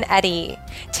O'Brien Eddy.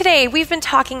 Today, we've been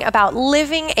talking about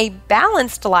living a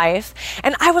balanced life,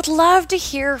 and I would love to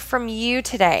hear from you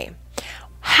today.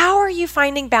 How are you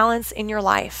finding balance in your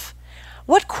life?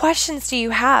 What questions do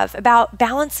you have about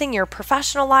balancing your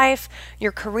professional life,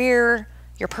 your career,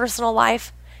 your personal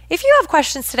life? If you have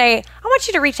questions today, I want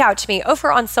you to reach out to me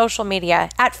over on social media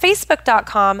at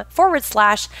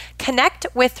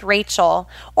facebook.com/connectwithrachel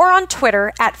or on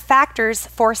Twitter at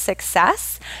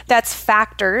Factors4Success. That's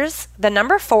Factors, the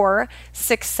number 4,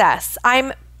 Success.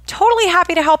 I'm totally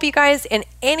happy to help you guys in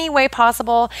any way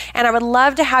possible, and I would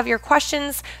love to have your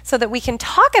questions so that we can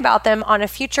talk about them on a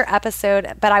future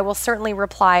episode, but I will certainly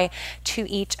reply to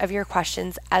each of your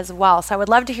questions as well. So I would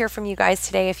love to hear from you guys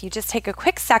today if you just take a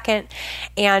quick second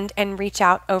and reach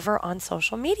out over on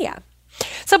social media.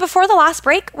 So before the last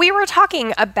break, we were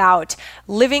talking about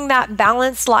living that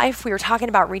balanced life. We were talking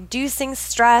about reducing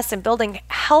stress and building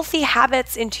healthy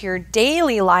habits into your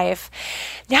daily life.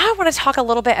 Now I want to talk a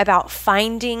little bit about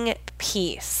finding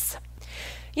peace.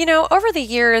 You know, over the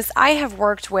years, I have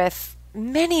worked with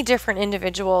many different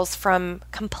individuals from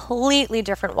completely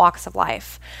different walks of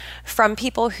life, from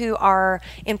people who are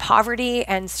in poverty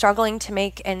and struggling to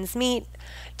make ends meet,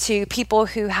 to people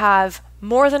who have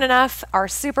more than enough, are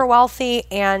super wealthy,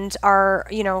 and are,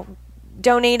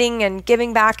 donating and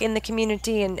giving back in the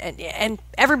community, and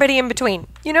everybody in between.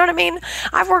 You know what I mean?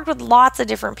 I've worked with lots of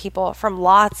different people from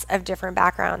lots of different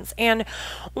backgrounds. And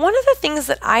one of the things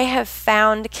that I have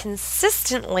found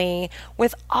consistently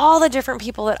with all the different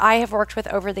people that I have worked with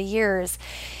over the years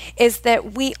is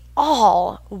that we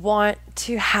all want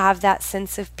to have that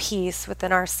sense of peace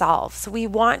within ourselves. We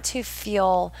want to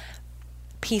feel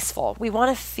peaceful. We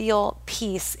want to feel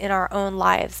peace in our own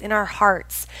lives, in our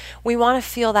hearts. We want to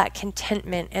feel that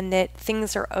contentment and that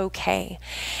things are okay.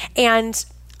 And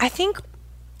I think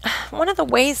one of the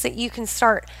ways that you can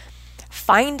start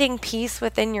finding peace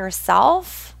within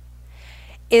yourself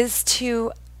is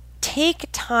to take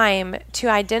time to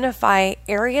identify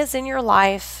areas in your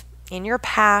life, in your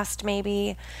past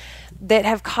maybe, that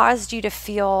have caused you to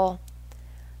feel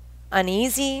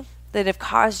uneasy, that have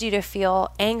caused you to feel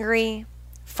angry,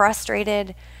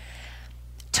 frustrated,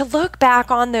 to look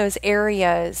back on those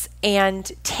areas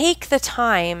and take the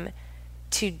time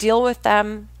to deal with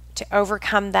them, to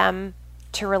overcome them,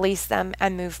 to release them,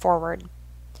 and move forward.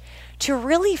 To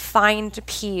really find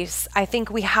peace, I think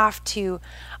we have to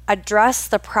address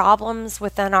the problems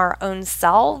within our own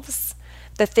selves,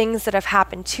 the things that have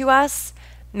happened to us,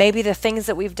 maybe the things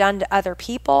that we've done to other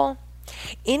people.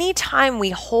 Anytime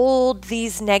we hold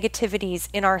these negativities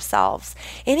in ourselves,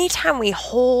 anytime we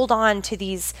hold on to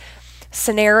these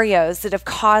scenarios that have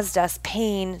caused us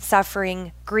pain,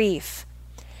 suffering, grief,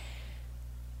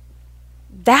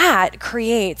 that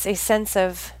creates a sense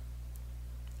of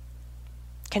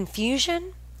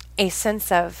confusion, a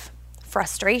sense of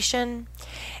frustration,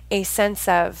 a sense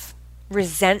of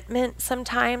resentment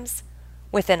sometimes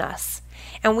within us.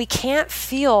 And we can't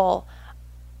feel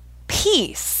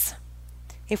peace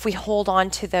if we hold on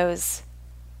to those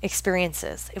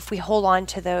experiences, if we hold on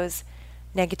to those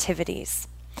negativities.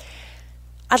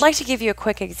 I'd like to give you a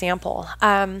quick example.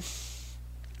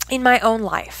 In my own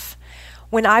life,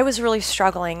 when I was really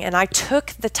struggling and I took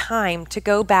the time to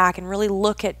go back and really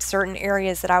look at certain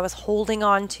areas that I was holding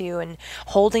on to and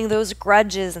holding those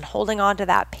grudges and holding on to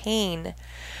that pain,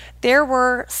 there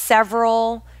were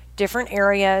several different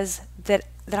areas that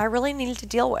I really needed to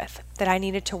deal with, that I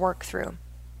needed to work through.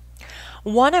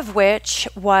 One of which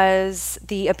was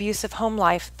the abusive home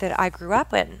life that I grew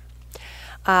up in.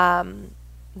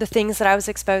 The things that I was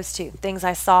exposed to, things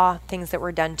I saw, things that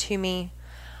were done to me,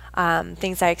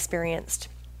 things I experienced.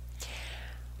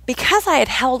 Because I had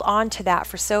held on to that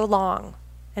for so long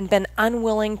and been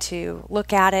unwilling to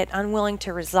look at it, unwilling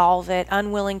to resolve it,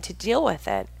 unwilling to deal with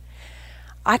it,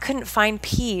 I couldn't find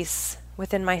peace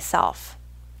within myself.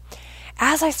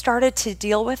 As I started to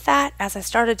deal with that, as I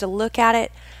started to look at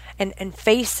it and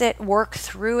face it, work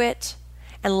through it,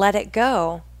 and let it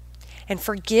go, and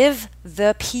forgive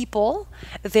the people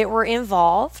that were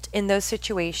involved in those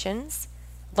situations,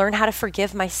 learn how to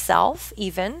forgive myself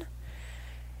even,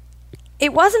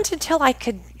 it wasn't until I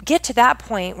could get to that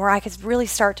point where I could really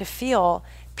start to feel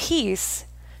peace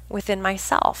within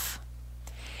myself.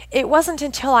 It wasn't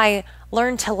until I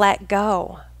learned to let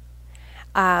go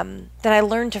that I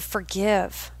learned to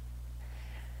forgive.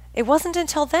 It wasn't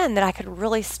until then that I could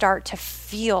really start to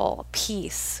feel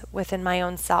peace within my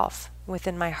own self,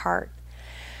 within my heart.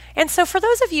 And so for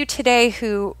those of you today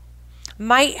who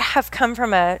might have come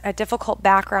from a difficult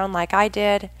background like I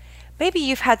did, maybe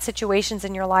you've had situations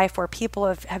in your life where people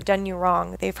have done you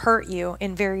wrong. They've hurt you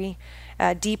in very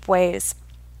deep ways.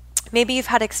 Maybe you've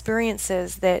had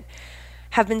experiences that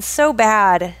have been so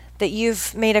bad that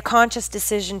you've made a conscious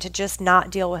decision to just not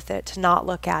deal with it, to not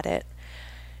look at it.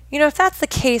 You know, if that's the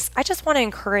case, I just want to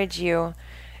encourage you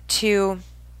to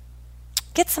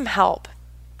get some help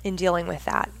in dealing with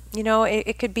that. You know,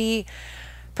 it could be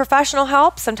professional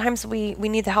help. Sometimes we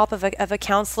need the help of a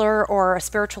counselor or a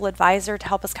spiritual advisor to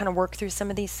help us kind of work through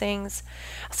some of these things.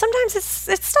 Sometimes it's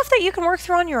stuff that you can work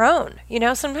through on your own. You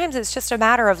know, sometimes it's just a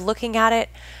matter of looking at it,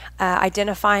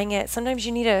 identifying it. Sometimes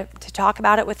you need to talk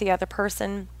about it with the other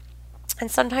person. And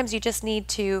sometimes you just need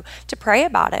to pray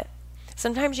about it.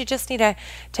 Sometimes you just need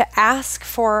to ask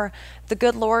for the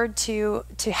good Lord to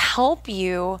help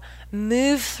you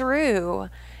move through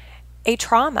a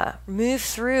trauma, move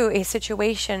through a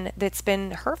situation that's been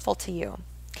hurtful to you.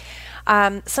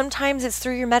 Sometimes it's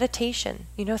through your meditation,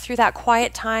 you know, through that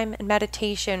quiet time and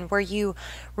meditation where you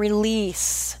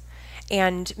release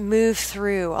and move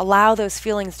through, allow those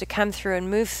feelings to come through and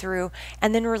move through,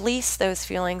 and then release those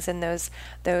feelings and those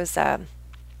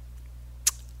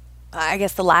I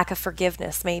guess the lack of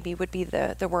forgiveness maybe would be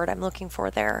the word I'm looking for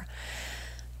there.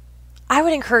 I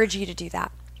would encourage you to do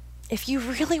that. If you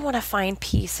really want to find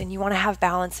peace and you want to have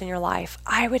balance in your life,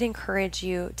 I would encourage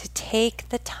you to take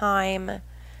the time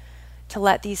to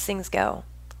let these things go.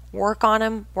 Work on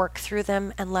them, work through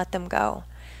them, and let them go.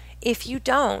 If you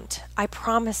don't, I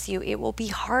promise you it will be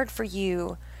hard for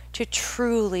you to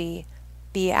truly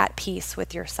be at peace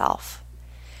with yourself.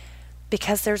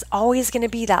 Because there's always going to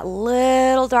be that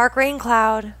little dark rain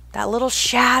cloud, that little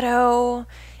shadow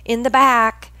in the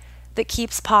back that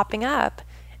keeps popping up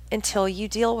until you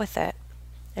deal with it,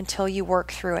 until you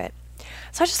work through it.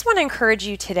 So I just want to encourage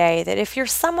you today that if you're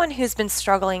someone who's been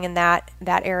struggling in that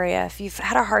area, if you've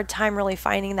had a hard time really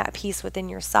finding that peace within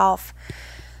yourself,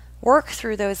 work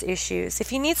through those issues.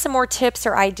 If you need some more tips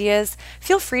or ideas,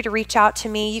 feel free to reach out to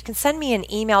me. You can send me an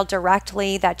email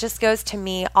directly that just goes to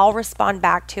me. I'll respond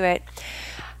back to it.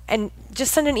 And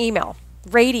just send an email,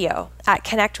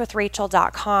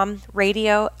 radio@connectwithrachel.com,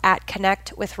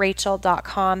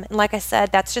 radio@connectwithrachel.com. And like I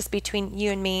said, that's just between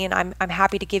you and me, and I'm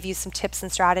happy to give you some tips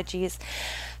and strategies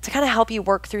to kind of help you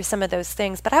work through some of those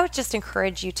things. But I would just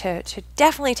encourage you to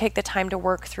definitely take the time to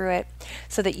work through it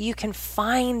so that you can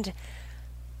find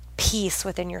peace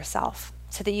within yourself,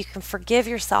 so that you can forgive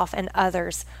yourself and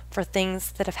others for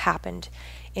things that have happened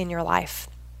in your life.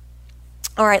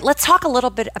 All right, let's talk a little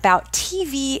bit about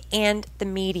TV and the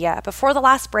media. Before the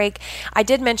last break, I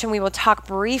did mention we will talk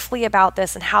briefly about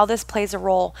this and how this plays a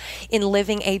role in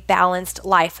living a balanced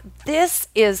life. This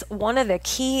is one of the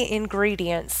key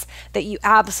ingredients that you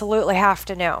absolutely have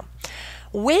to know.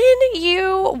 When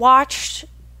you watch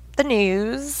the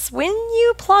news, when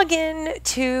you plug in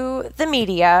to the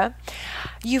media,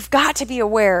 you've got to be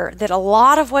aware that a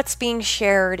lot of what's being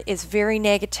shared is very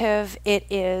negative. It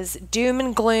is doom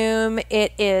and gloom.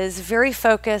 It is very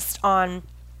focused on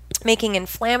making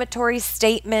inflammatory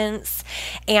statements,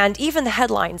 and even the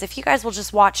headlines. If you guys will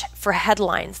just watch for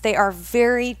headlines, they are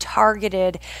very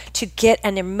targeted to get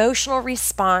an emotional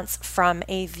response from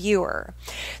a viewer.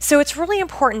 So it's really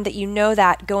important that you know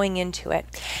that going into it.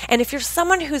 And if you're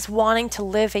someone who's wanting to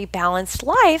live a balanced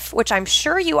life, which I'm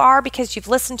sure you are because you've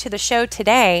listened to the show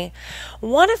today,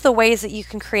 one of the ways that you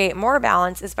can create more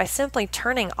balance is by simply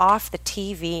turning off the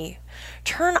TV.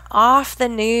 Turn off the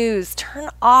news. Turn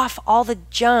off all the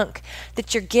junk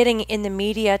that you're getting in the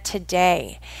media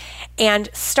today, and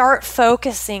start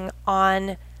focusing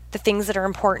on the things that are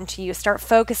important to you. Start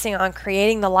focusing on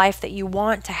creating the life that you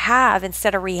want to have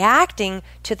instead of reacting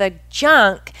to the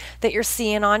junk that you're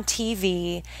seeing on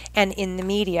TV and in the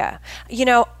media. You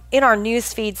know, in our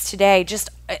news feeds today, just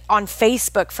on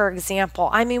Facebook, for example,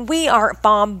 I mean, we are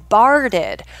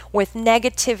bombarded with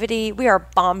negativity. We are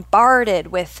bombarded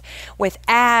with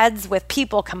ads, with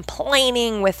people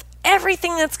complaining, with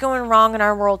everything that's going wrong in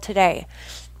our world today.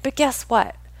 But guess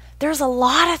what? There's a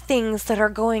lot of things that are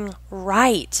going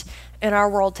right in our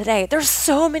world today. There's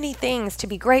so many things to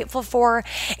be grateful for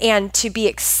and to be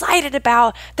excited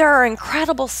about. There are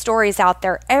incredible stories out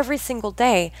there every single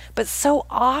day, but so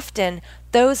often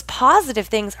those positive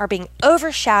things are being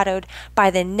overshadowed by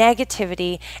the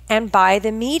negativity and by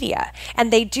the media.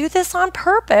 And they do this on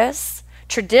purpose.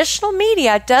 Traditional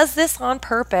media does this on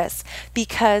purpose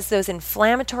because those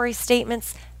inflammatory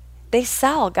statements, they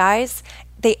sell, guys.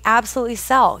 They absolutely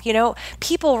sell. You know,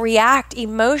 people react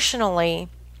emotionally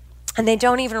and they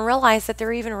don't even realize that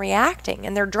they're even reacting,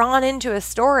 and they're drawn into a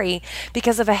story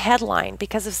because of a headline,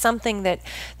 because of something that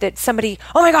somebody,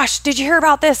 oh my gosh, did you hear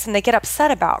about this? And they get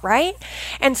upset about, right?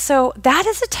 And so that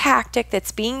is a tactic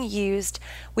that's being used.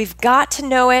 We've got to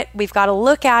know it. We've got to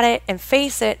look at it and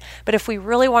face it. But if we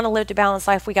really want to live a balanced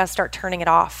life, we got to start turning it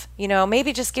off. You know,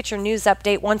 maybe just get your news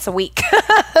update once a week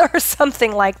or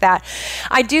something like that.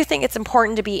 I do think it's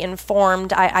important to be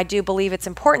informed. I do believe it's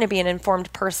important to be an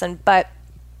informed person, but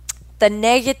the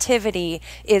negativity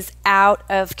is out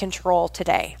of control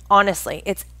today. Honestly,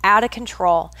 it's out of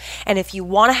control. And if you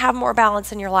want to have more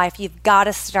balance in your life, you've got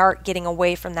to start getting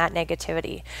away from that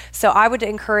negativity. So I would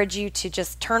encourage you to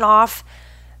just turn off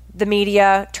the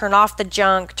media, turn off the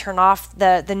junk, turn off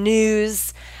the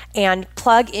news, and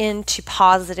plug into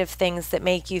positive things that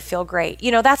make you feel great.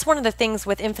 You know, that's one of the things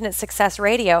with Infinite Success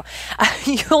Radio.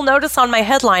 You'll notice on my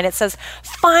headline, it says,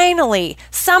 finally,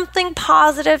 something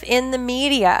positive in the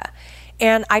media.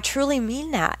 And I truly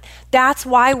mean that. That's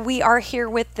why we are here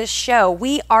with this show.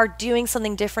 We are doing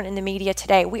something different in the media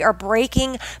today. We are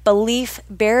breaking belief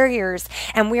barriers,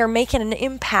 and we are making an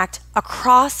impact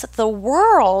across the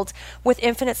world with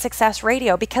Infinite Success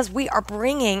Radio because we are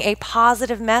bringing a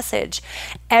positive message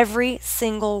every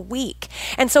single week.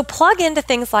 And so plug into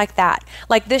things like that.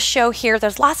 Like this show here,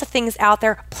 there's lots of things out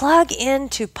there. Plug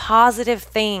into positive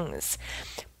things.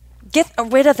 Get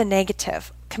rid of the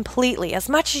negative completely, as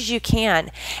much as you can.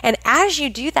 And as you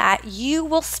do that, you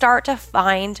will start to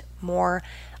find more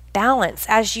balance.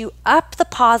 As you up the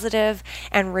positive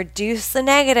and reduce the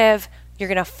negative, you're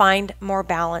going to find more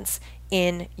balance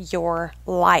in your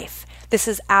life. This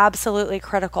is absolutely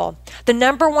critical. The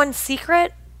number one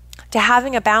secret to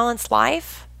having a balanced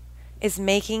life is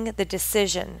making the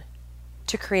decision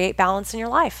to create balance in your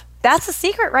life. That's the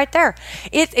secret right there.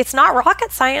 It's not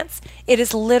rocket science. It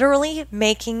is literally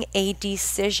making a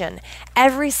decision.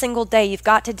 Every single day, you've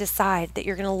got to decide that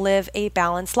you're going to live a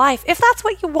balanced life. If that's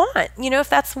what you want, you know, if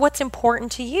that's what's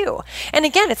important to you. And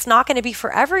again, it's not going to be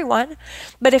for everyone.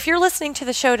 But if you're listening to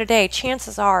the show today,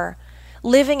 chances are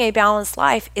living a balanced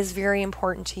life is very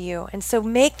important to you. And so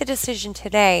make the decision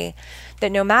today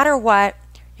that no matter what,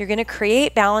 you're going to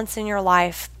create balance in your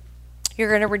life. You're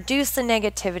going to reduce the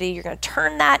negativity. You're going to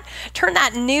turn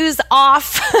that news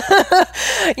off.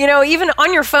 You know, even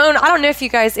on your phone. I don't know if you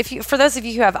guys, for those of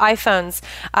you who have iPhones,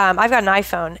 I've got an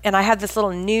iPhone and I have this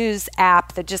little news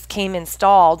app that just came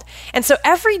installed. And so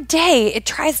every day it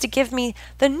tries to give me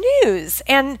the news,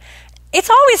 and it's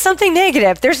always something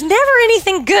negative. There's never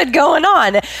anything good going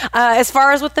on as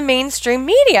far as with the mainstream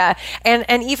media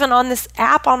and even on this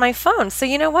app on my phone. So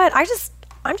you know what?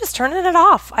 I'm just turning it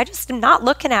off. I just am not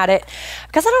looking at it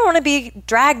because I don't want to be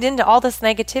dragged into all this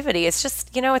negativity. It's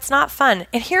just, it's not fun.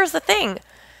 And here's the thing.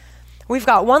 We've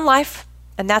got one life,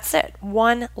 and that's it.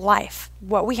 One life.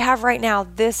 What we have right now,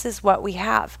 this is what we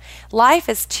have. Life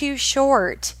is too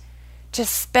short to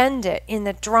spend it in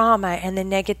the drama and the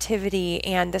negativity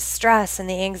and the stress and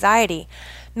the anxiety.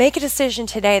 Make a decision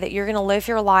today that you're going to live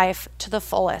your life to the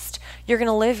fullest. You're going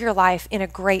to live your life in a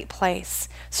great place.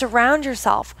 Surround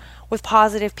yourself with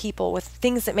positive people, with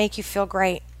things that make you feel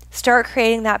great. Start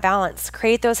creating that balance.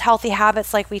 Create those healthy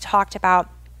habits like we talked about.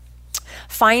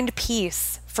 Find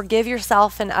peace. Forgive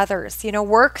yourself and others.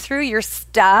 Work through your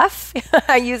stuff.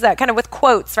 I use that kind of with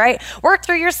quotes, right? Work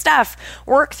through your stuff.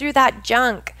 Work through that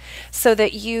junk so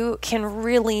that you can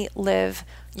really live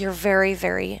your very,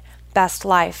 very best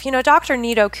life. Dr.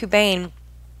 Nido Qubein,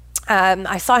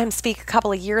 I saw him speak a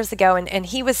couple of years ago, and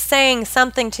he was saying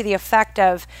something to the effect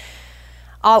of,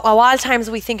 a lot of times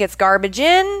we think it's garbage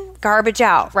in, garbage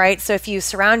out, right? So if you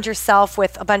surround yourself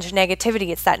with a bunch of negativity,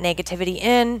 it's that negativity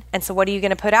in. And so what are you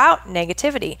going to put out?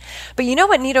 Negativity. But you know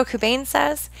what Nido Qubein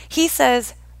says? He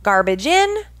says, garbage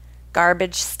in,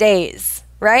 garbage stays,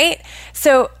 right?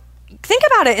 So think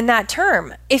about it in that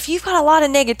term. If you've got a lot of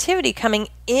negativity coming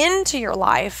into your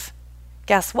life,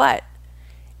 guess what?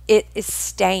 It is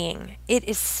staying. It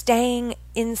is staying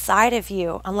inside of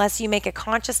you unless you make a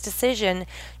conscious decision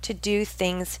to do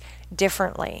things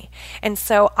differently. And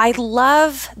so I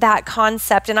love that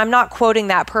concept, and I'm not quoting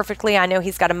that perfectly. I know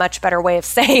he's got a much better way of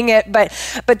saying it, but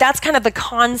that's kind of the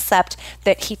concept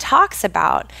that he talks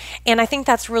about. And I think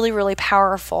that's really, really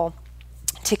powerful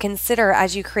to consider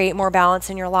as you create more balance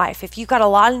in your life. If you've got a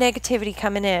lot of negativity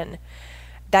coming in,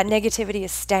 that negativity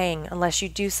is staying unless you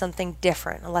do something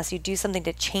different, unless you do something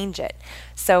to change it.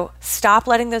 So stop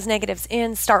letting those negatives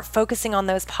in, start focusing on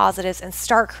those positives, and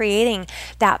start creating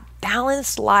that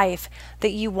balanced life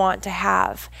that you want to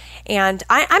have. And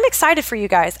I'm excited for you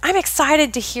guys. I'm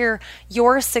excited to hear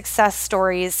your success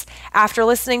stories after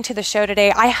listening to the show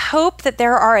today. I hope that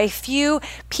there are a few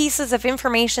pieces of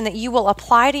information that you will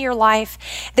apply to your life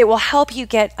that will help you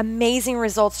get amazing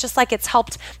results, just like it's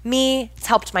helped me, it's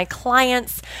helped my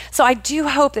clients. So I do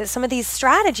hope that some of these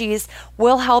strategies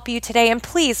will help you today. And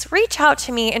please reach out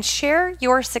to me and share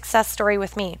your success story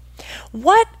with me.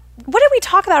 What did we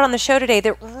talk about on the show today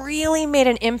that really made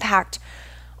an impact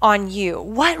on you?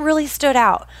 What really stood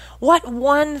out? What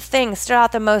one thing stood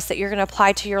out the most that you're going to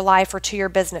apply to your life or to your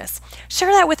business?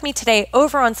 Share that with me today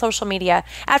over on social media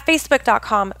at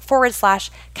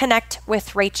facebook.com/connect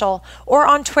with Rachel, or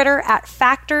on Twitter at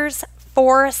Factors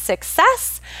for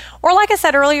Success. Or like I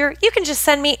said earlier, you can just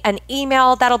send me an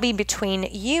email. That'll be between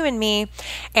you and me.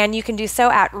 And you can do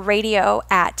so at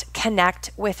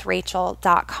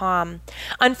radio@connectwithrachel.com.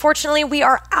 Unfortunately, we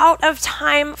are out of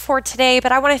time for today,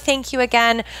 but I want to thank you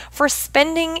again for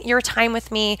spending your time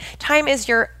with me. Time is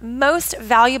your most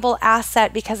valuable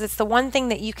asset because it's the one thing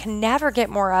that you can never get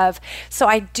more of. So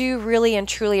I do really and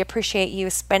truly appreciate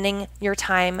you spending your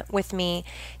time with me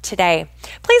today.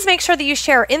 Please make sure that you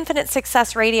share Infinite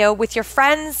Success Radio with your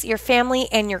friends, your family,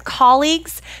 and your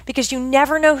colleagues, because you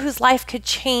never know whose life could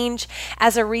change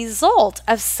as a result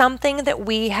of something that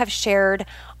we have shared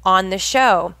on the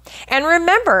show. And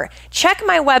remember, check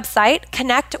my website,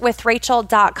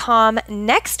 connectwithrachel.com,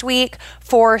 next week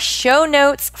for show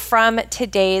notes from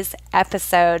today's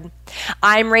episode.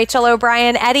 I'm Rachel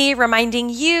O'Brien Eddy, reminding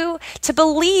you to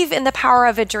believe in the power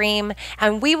of a dream,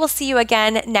 and we will see you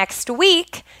again next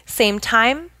week, same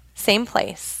time, same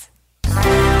place.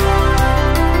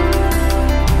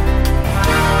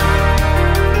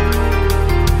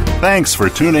 Thanks for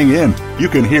tuning in. You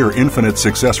can hear Infinite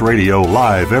Success Radio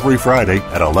live every Friday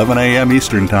at 11 a.m.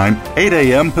 Eastern Time, 8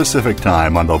 a.m. Pacific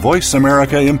Time on the Voice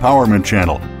America Empowerment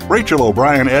Channel. Rachel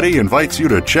O'Brien Eddy invites you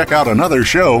to check out another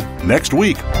show next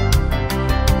week.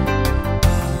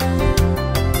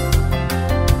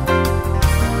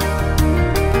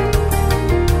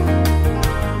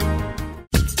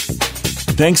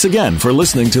 Thanks again for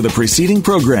listening to the preceding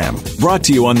program, brought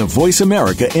to you on the Voice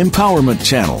America Empowerment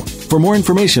Channel. For more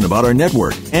information about our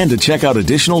network and to check out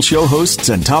additional show hosts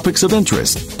and topics of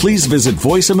interest, please visit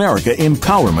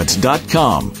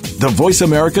voiceamericaempowerment.com. The Voice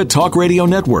America Talk Radio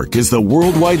Network is the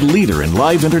worldwide leader in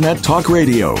live Internet talk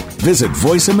radio. Visit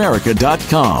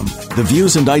voiceamerica.com. The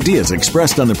views and ideas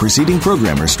expressed on the preceding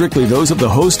program are strictly those of the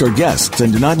host or guests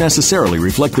and do not necessarily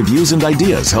reflect the views and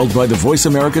ideas held by the Voice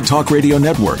America Talk Radio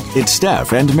Network, its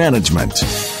staff, and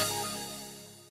management.